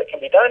things that can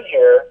be done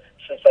here,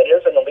 since that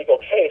is an illegal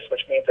case,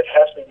 which means it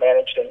has to be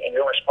managed and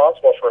you're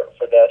responsible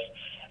for this,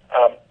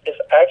 is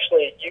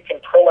actually you can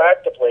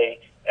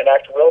proactively and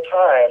act real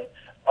time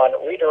on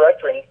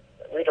redirecting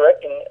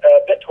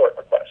BitTorrent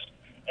request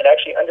and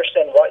actually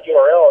understand what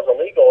URL is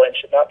illegal and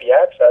should not be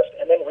accessed,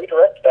 and then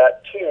redirect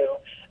that to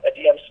a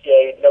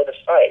DMCA notice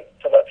site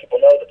to let people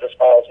know that this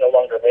file is no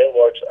longer available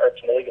or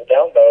it's an illegal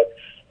download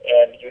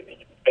and you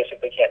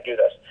basically can't do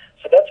this.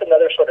 So that's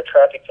another sort of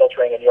traffic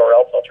filtering and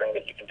URL filtering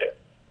that you can do.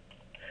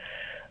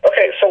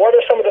 Okay, so what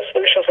are some of the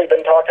solutions we've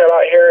been talking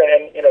about here?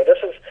 And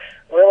this is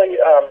really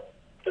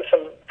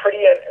some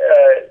pretty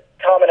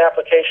common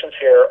applications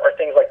here are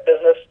things like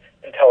business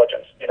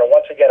intelligence.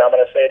 Once again, I'm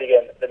going to say it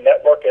again, the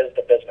network is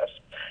the business.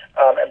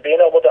 And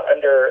being able to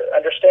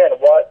understand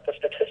what the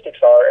statistics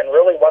are and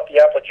really what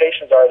the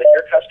applications are that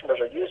your customers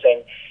are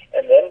using,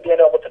 and then being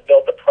able to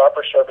build the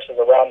proper services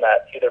around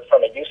that, either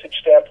from a usage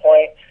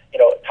standpoint,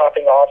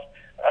 topping off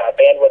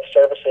bandwidth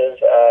services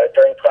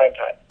during prime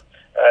time.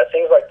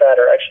 Things like that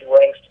are actually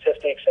running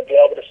statistics and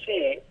being able to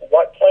see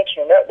what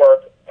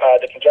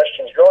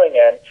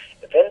again,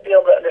 then be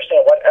able to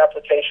understand what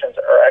applications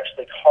are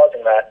actually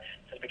causing that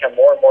has become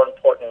more and more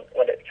important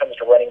when it comes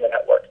to running the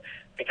network.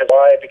 Because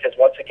why? Because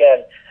once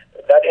again,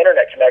 that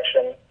internet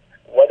connection,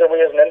 whether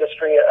we as an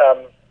industry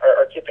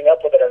are keeping up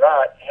with it or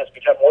not, has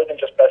become more than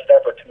just best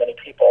effort to many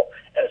people,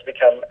 and has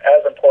become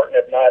as important,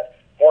 if not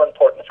more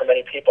important for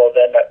many people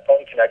than that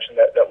phone connection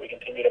that we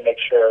continue to make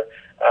sure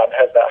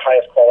has that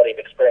highest quality of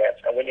experience.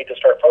 And we need to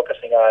start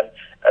focusing on,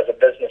 as a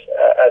business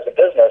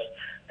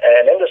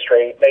and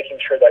industry,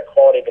 making sure that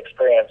quality of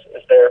experience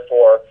is there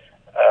for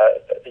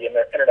the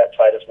internet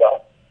side as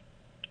well.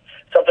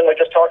 Something we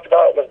just talked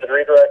about was the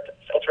redirect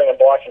filtering and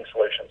blocking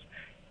solutions.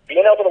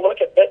 Being able to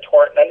look at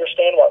BitTorrent and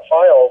understand what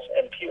files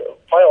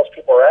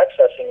people are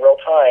accessing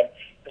real time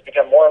has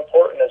become more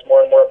important as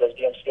more and more of those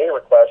DMCA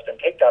requests and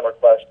takedown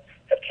requests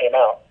have came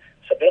out.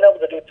 So being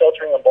able to do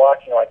filtering and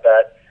blocking like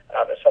that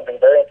is something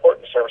very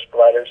important to service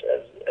providers,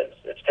 as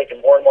it's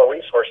taken more and more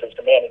resources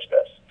to manage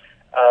this.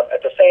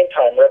 At the same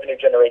time,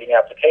 revenue-generating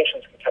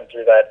applications can come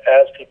through that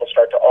as people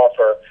start to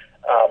offer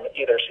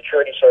either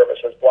security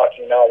services,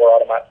 blocking malware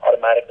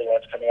automatically when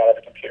it's coming out of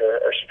the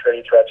computer, or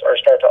security threats, or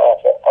start to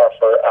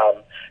offer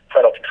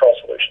parental control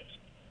solutions.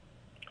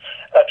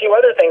 A few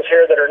other things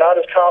here that are not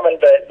as common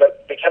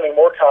but becoming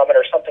more common,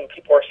 or something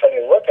people are starting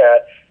to look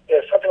at,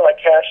 is something like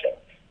caching.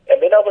 And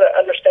being able to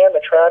understand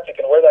the traffic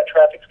and where that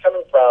traffic's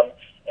coming from,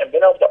 and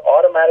being able to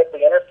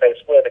automatically interface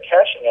with a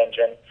caching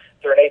engine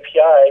through an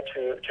API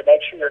to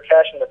make sure you're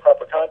caching the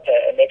proper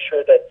content and make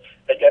sure that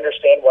you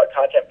understand what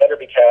content better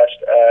be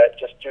cached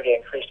just due to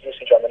increased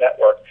usage on the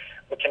network.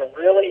 We can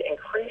really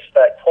increase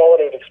that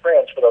quality of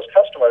experience for those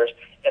customers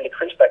and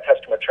decrease that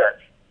customer churn.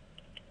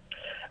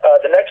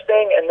 The next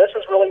thing, and this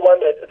is really one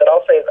that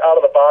I'll say is out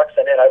of the box,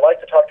 and I like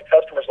to talk to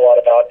customers a lot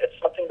about. It's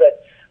something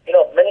that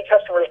many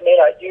customers may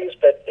not use,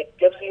 but it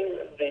gives you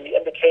the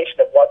indication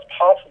of what's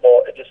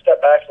possible if you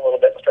step back a little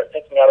bit and start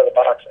thinking out of the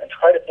box and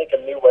try to think of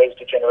new ways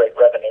to generate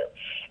revenue.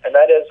 And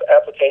that is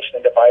application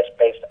and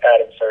device-based ad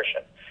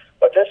insertion.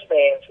 What this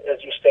means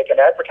is you stick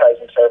an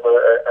advertising server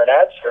or an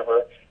ad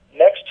server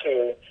next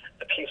to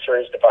the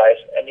P-Series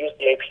device and use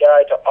the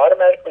API to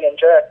automatically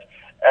inject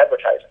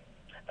advertising.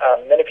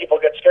 Many people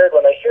get scared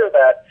when they hear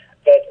that,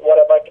 but what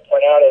I'd like to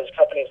point out is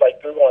companies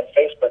like Google and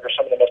Facebook are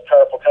some of the most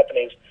powerful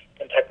companies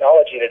in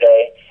technology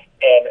today,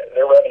 and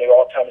their revenue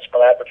all comes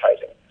from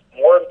advertising.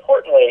 More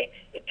importantly,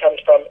 it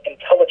comes from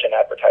intelligent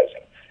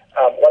advertising.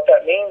 What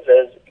that means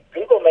is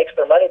Google makes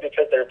their money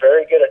because they're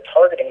very good at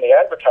targeting the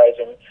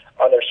advertising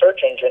on their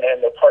search engine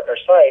and their partner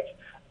sites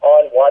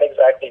on what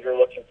exactly you're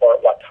looking for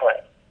at what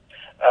time.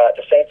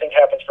 The same thing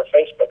happens for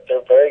Facebook.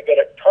 They're very good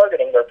at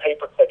targeting their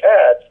pay-per-click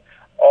ads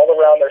all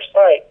around their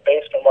site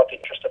based on what the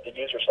interest of the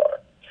users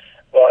are.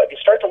 Well, if you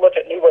start to look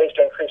at new ways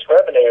to increase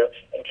revenue,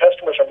 and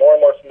customers are more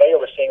and more familiar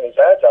with seeing these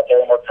ads out there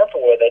and more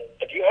comfortable with it,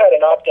 if you had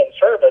an opt-in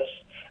service,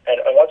 and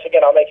once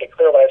again, I'll make it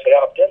clear when I say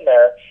opt-in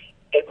there,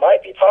 it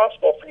might be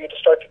possible for you to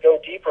start to go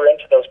deeper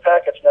into those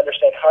packets and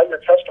understand how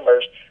your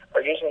customers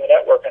are using the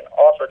network and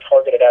offer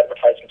targeted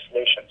advertising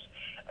solutions.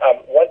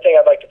 One thing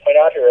I'd like to point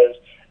out here is,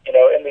 in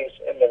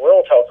the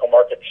rural telecom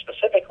market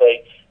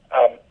specifically,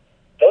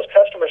 those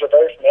customers are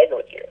very familiar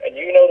with you, and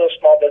you know those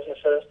small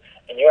businesses,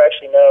 and you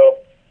actually know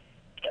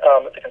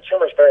the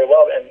consumers very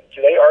well, and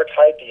they are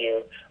tied to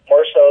you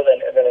more so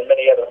than in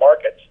many other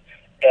markets.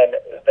 And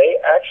they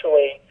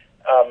actually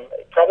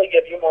probably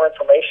give you more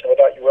information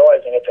without you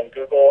realizing it than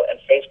Google and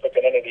Facebook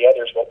and any of the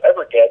others will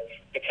ever get,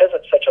 because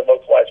it's such a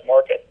localized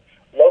market.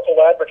 Local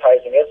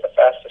advertising is the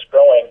fastest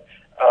growing,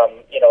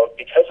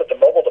 because of the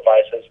mobile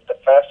devices, the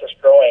fastest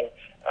growing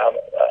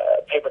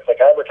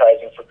pay-per-click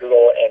advertising for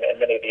Google and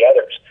many of the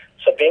others.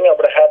 So being able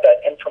to have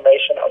that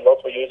information on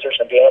local users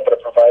and being able to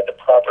provide the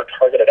proper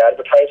targeted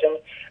advertising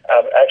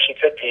actually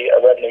could be a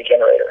revenue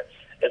generator.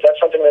 Is that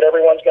something that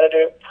everyone's going to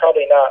do?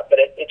 Probably not, but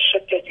it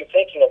should get you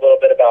thinking a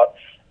little bit about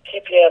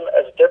TPM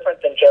as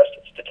different than just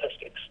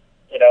statistics.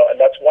 And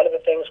that's one of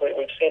the things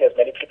we've seen is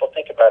many people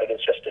think about it as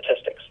just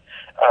statistics.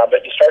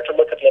 But you start to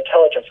look at the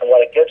intelligence and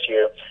what it gives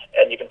you,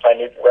 and you can find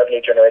new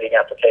revenue-generating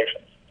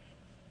applications.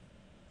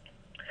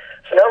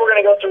 So now we're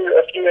going to go through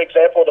a few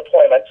example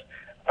deployments.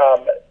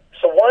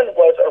 So one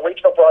was a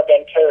regional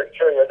broadband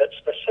carrier that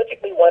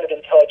specifically wanted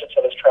intelligence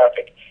of its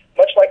traffic.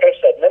 Much like I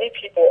said, many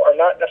people are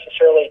not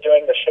necessarily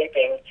doing the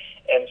shaping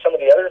and some of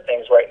the other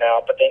things right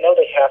now, but they know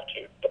they have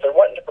to. But they're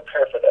wanting to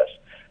prepare for this.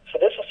 So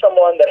this is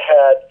someone that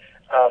had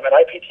an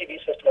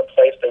IPTV system in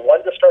place. They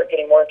wanted to start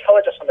getting more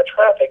intelligence on the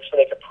traffic so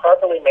they could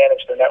properly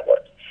manage their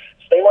network.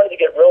 So they wanted to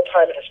get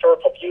real-time and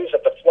historical views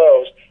of the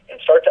flows and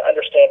start to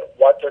understand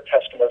what their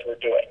customers were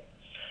doing.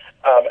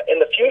 In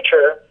the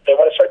future, they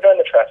want to start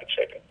doing the traffic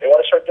shaping. They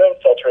want to start doing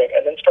filtering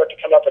and then start to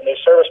come up with new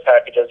service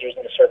packages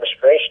using the service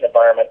creation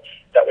environment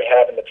that we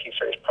have in the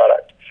P-Series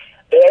product.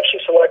 They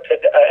actually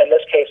selected, in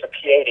this case, a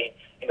P80.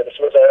 This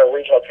was a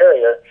regional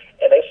carrier,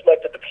 and they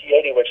selected the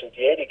P80, which is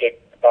the 80 gig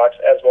box,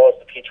 as well as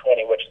the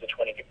P20, which is the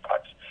 20 gig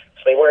box.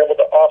 So they were able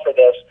to offer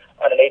this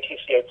on an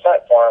ATCA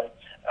platform,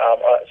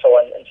 so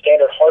on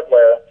standard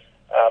hardware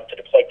to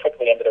deploy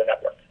quickly into their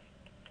network.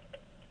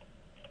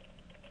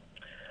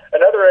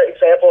 Another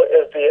example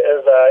is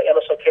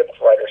MSO cable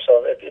provider.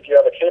 So if you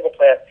have a cable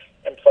plant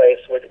in place,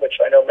 which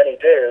I know many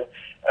do,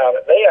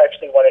 they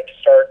actually wanted to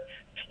start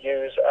to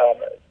use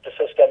the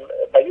system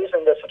by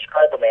using the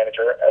subscriber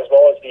manager as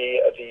well as the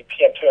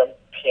PM2 and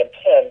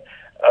PM10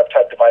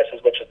 type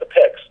devices, which is the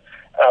PICs.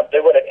 They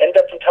wanted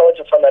in-depth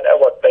intelligence on that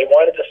network. They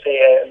wanted to see,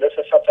 and this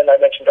is something I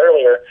mentioned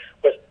earlier,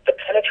 was the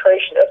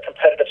penetration of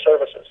competitive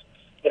services.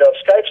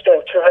 If Skype's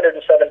doing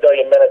 207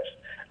 billion minutes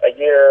a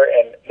year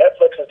and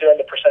Netflix is doing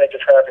the percentage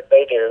of traffic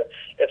they do,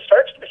 it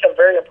starts to become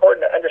very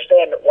important to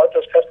understand what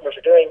those customers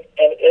are doing,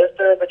 and is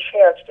there the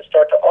chance to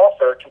start to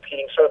offer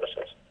competing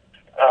services.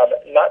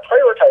 Not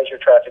prioritize your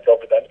traffic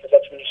over them, because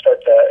that's when you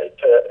start to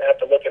have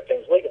to look at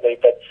things legally,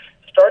 but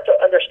start to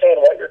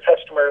understand what your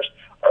customers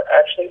are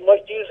actually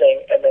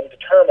using, and then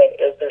determine,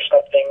 is there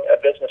something, a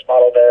business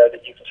model there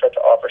that you can start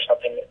to offer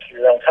something to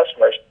your own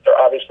customers. They're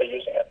obviously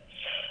using it.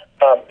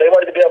 They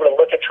wanted to be able to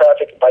look at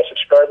traffic by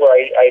subscriber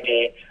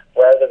ID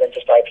rather than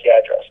just IP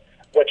address,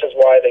 which is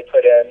why they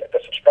put in the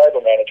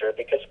subscriber manager,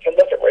 because it can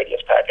look at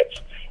radius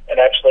packets and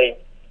actually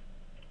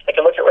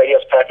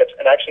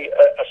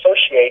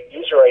associate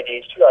user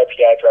IDs to IP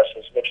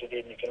addresses, which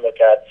indeed you can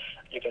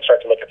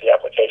start to look at the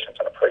applications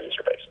on a per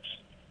user basis.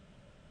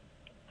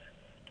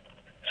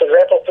 So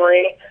example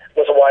 3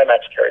 was a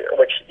WiMAX carrier,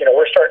 which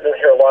we're starting to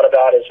hear a lot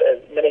about as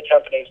many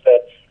companies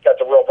that got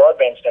the rural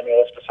broadband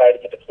stimulus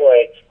decided to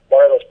deploy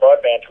wireless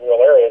broadband to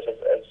rural areas,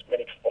 as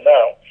many people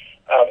know.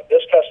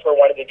 This customer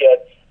wanted to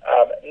get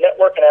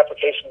network and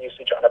application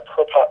usage on a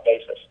per-pop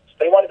basis. So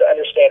they wanted to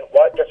understand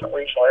what different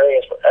regional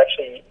areas were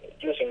actually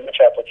using which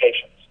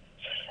applications.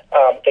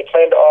 They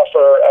planned to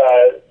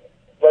offer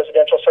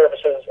residential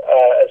services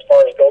as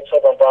far as gold,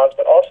 silver, and bronze,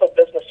 but also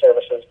business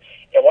services,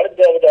 and wanted to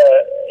be able to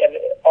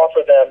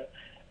offer them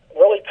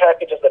really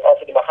packages that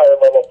offer them a higher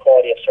level of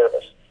quality of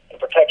service and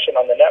protection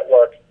on the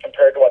network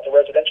compared to what the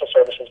residential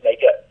services may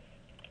get.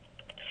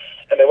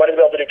 And they wanted to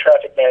be able to do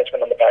traffic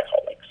management on the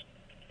backhaul links,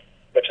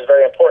 which is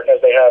very important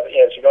as they have,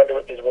 as you go into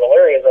these rural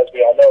areas, as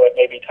we all know, it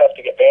may be tough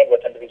to get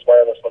bandwidth into these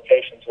wireless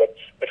locations,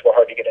 which were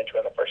hard to get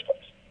into in the first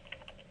place.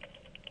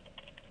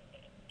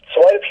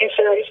 So why the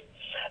P-Series?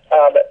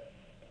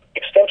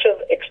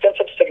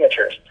 Extensive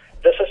signatures.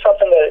 This is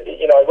something that,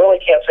 I really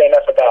can't say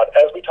enough about.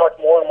 As we talk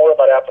more and more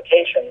about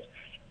applications,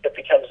 it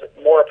becomes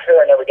more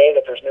apparent every day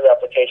that there's new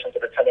applications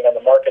that are coming on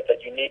the market that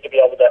you need to be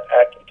able to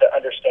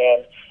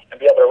understand and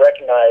be able to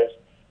recognize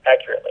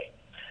accurately.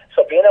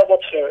 So being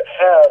able to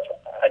have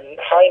a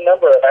high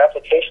number of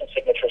application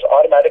signatures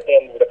automatically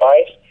in the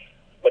device,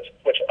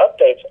 which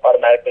updates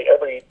automatically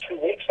every 2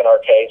 weeks in our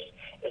case,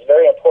 is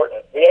very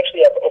important. We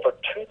actually have over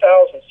 2,000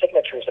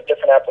 signatures of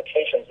different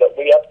applications that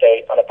we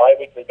update on a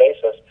bi-weekly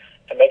basis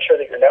to make sure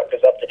that your network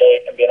is up to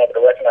date and being able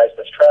to recognize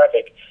this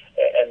traffic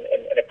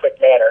in a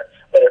quick manner.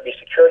 Whether it be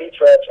security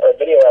threats or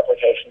video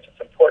applications, it's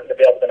important to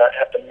be able to not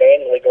have to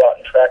manually go out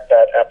and track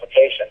that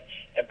application,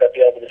 but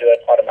be able to do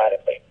it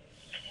automatically.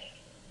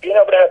 Being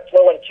able to have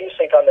flow and queue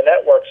sync on the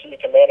network so you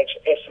can manage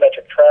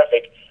asymmetric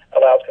traffic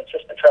allows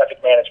consistent traffic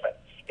management.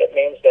 It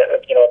means that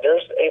if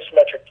there's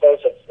asymmetric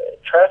flows of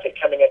traffic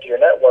coming into your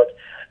network,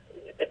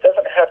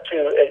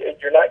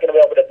 you're not going to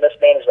be able to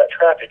mismanage that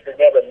traffic. You're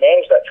going to be able to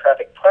manage that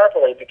traffic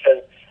properly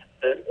because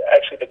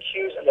the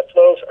queues and the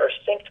flows are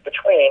synced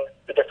between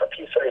the different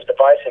P-Series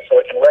devices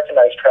so it can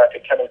recognize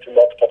traffic coming through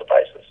multiple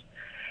devices.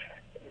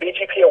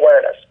 BGP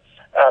awareness.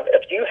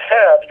 If you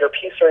have your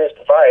P-Series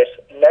device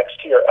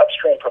next to your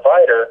upstream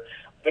provider,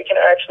 we can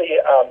actually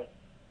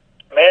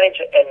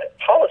manage and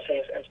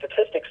policies and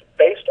statistics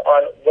based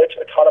on which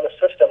autonomous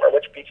system or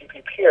which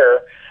BGP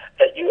peer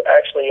that you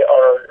actually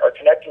are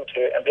connecting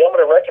to, and be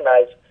able to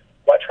recognize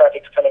what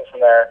traffic's coming from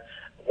there,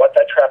 what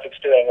that traffic's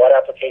doing, what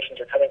applications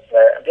are coming from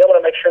there, and be able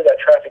to make sure that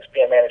traffic's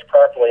being managed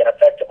properly and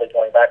effectively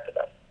going back to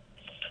them.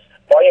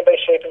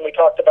 Volume-based shaping we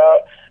talked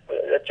about.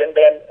 The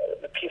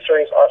GENBAND, the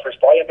P-Series offers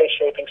volume-based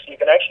shaping, so you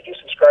can actually do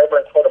subscriber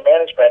and quota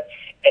management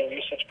and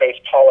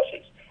usage-based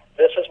policies.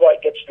 This is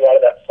what gets you out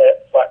of that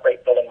flat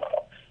rate billing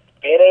model.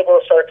 Being able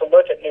to start to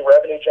look at new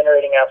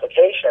revenue-generating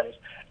applications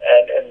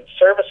and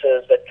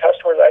services that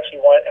customers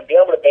actually want, and be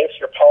able to base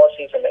your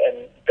policies and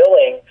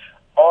billing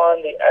on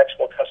the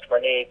actual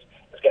customer needs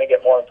is going to get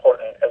more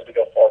important as we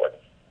go forward.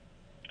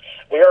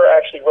 We are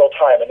actually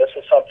real-time, and this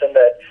is something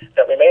that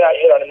we may not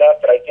hit on enough,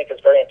 but I think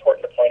is very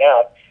important to point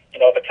out.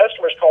 If a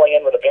customer is calling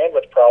in with a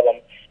bandwidth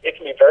problem, it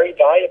can be very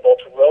valuable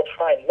to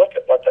real-time look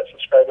at what that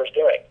subscriber is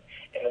doing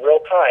in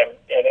real time.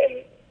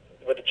 And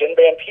with the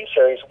GENBAND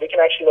P-Series, we can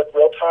actually look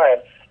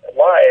real-time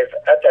live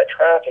at that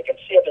traffic and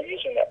see if they're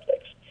using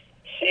Netflix.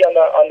 See on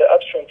the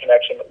upstream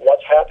connection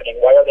what's happening,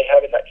 why are they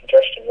having that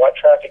congestion, what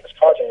traffic is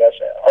causing this,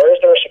 or is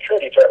there a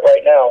security threat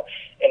right now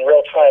in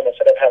real time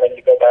instead of having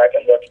to go back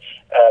and look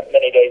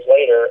many days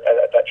later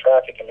at that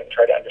traffic and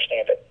try to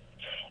understand it.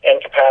 And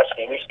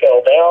capacity, we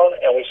scale down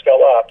and we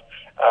scale up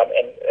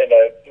in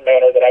a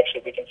manner that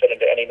actually we can fit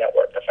into any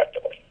network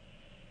effectively.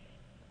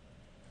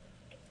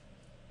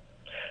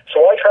 So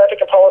why traffic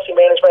and policy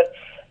management?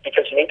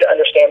 because you need to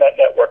understand that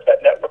network. That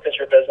network is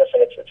your business,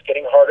 and it's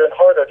getting harder and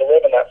harder to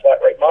live in that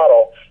flat rate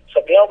model. So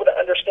being able to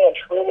understand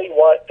truly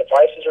what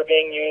devices are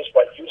being used,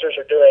 what users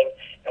are doing,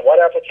 and what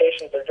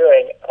applications they're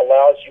doing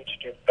allows you to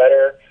do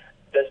better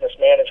business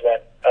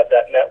management of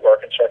that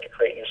network and start to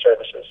create new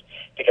services.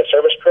 Because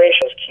service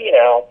creation is key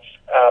now.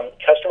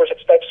 Customers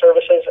expect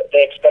services.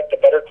 They expect a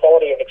better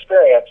quality of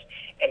experience.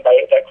 And by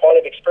that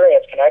quality of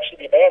experience can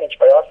actually be managed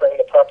by offering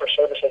the proper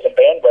services and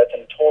bandwidth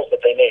and tools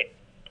that they need.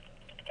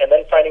 And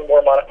then finding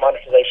more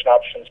monetization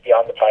options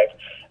beyond the pipe.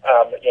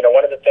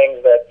 One of the things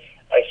that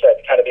I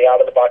said, kind of the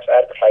out-of-the-box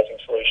advertising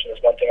solution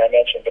is one thing I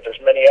mentioned, but there's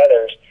many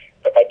others.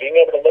 But by being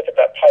able to look at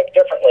that pipe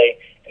differently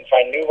and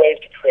find new ways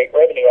to create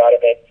revenue out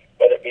of it,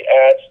 whether it be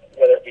ads,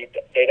 whether it be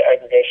data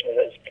aggregation,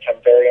 has become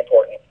very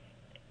important.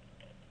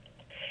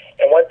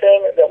 And one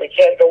thing that we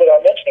can't go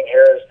without mentioning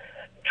here is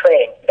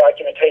training,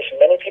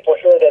 documentation. Many people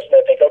hear this and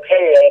they think,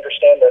 okay, I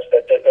understand this,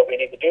 that we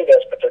need to do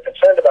this, but they're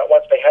concerned about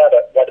once they have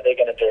it, what are they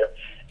going to do?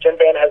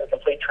 GenBand has a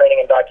complete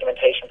training and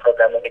documentation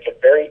program that make it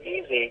very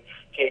easy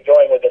to get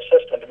going with the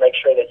system to make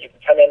sure that you can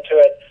come into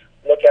it,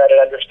 look at it,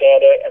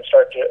 understand it, and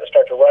start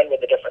to run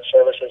with the different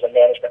services and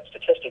management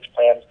statistics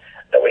plans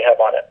that we have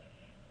on it.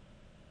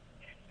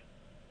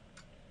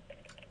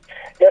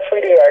 Yes,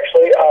 we do,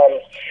 actually.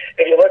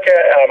 If you look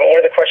at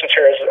one of the questions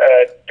here is,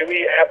 do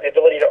we have the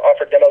ability to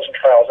offer demos and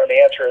trials? And the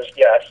answer is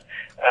yes.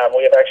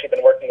 We have actually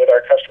been working with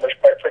our customers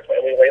quite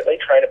frequently lately,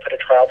 trying to put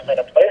a trial plan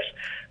in place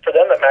for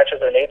them that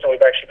matches their needs, and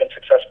we've actually been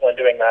successful in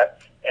doing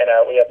that. And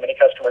we have many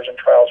customers in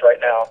trials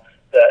right now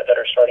that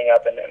are starting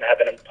up and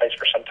have been in place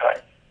for some time.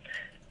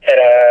 And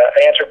I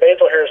answered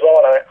Basil here as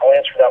well, and I'll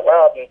answer that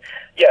loud. And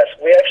yes,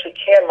 we actually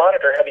can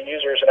monitor heavy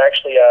users and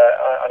actually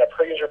on a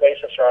per-user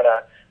basis or on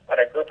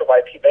a group of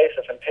IP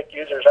basis and pick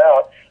users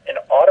out and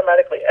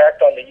automatically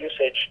act on the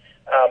usage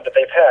that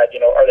they've had.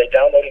 Are they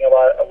downloading a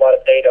lot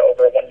of data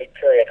over a 1 week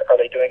period? Are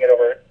they doing it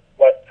over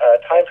what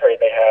time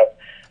period they have?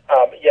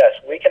 Yes,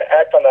 we can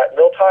act on that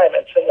real time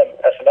and send them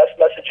SMS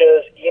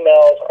messages,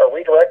 emails, or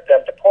redirect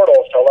them to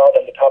portals to allow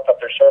them to top up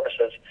their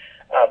services,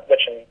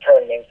 which in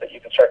turn means that you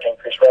can start to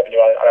increase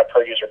revenue on a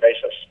per user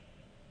basis.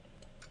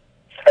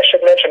 I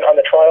should mention on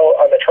the trial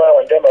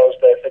and demos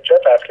that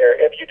Jeff asked here,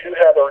 if you do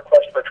have a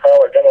request for a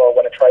trial or demo or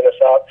want to try this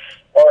out,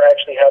 or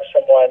actually have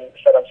someone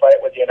sit on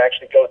site with you and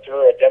actually go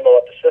through a demo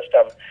of the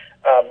system,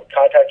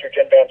 contact your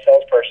GenBand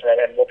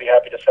salesperson and we'll be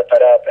happy to set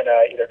that up and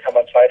either come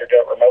on site or do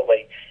it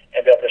remotely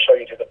and be able to show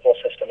you through the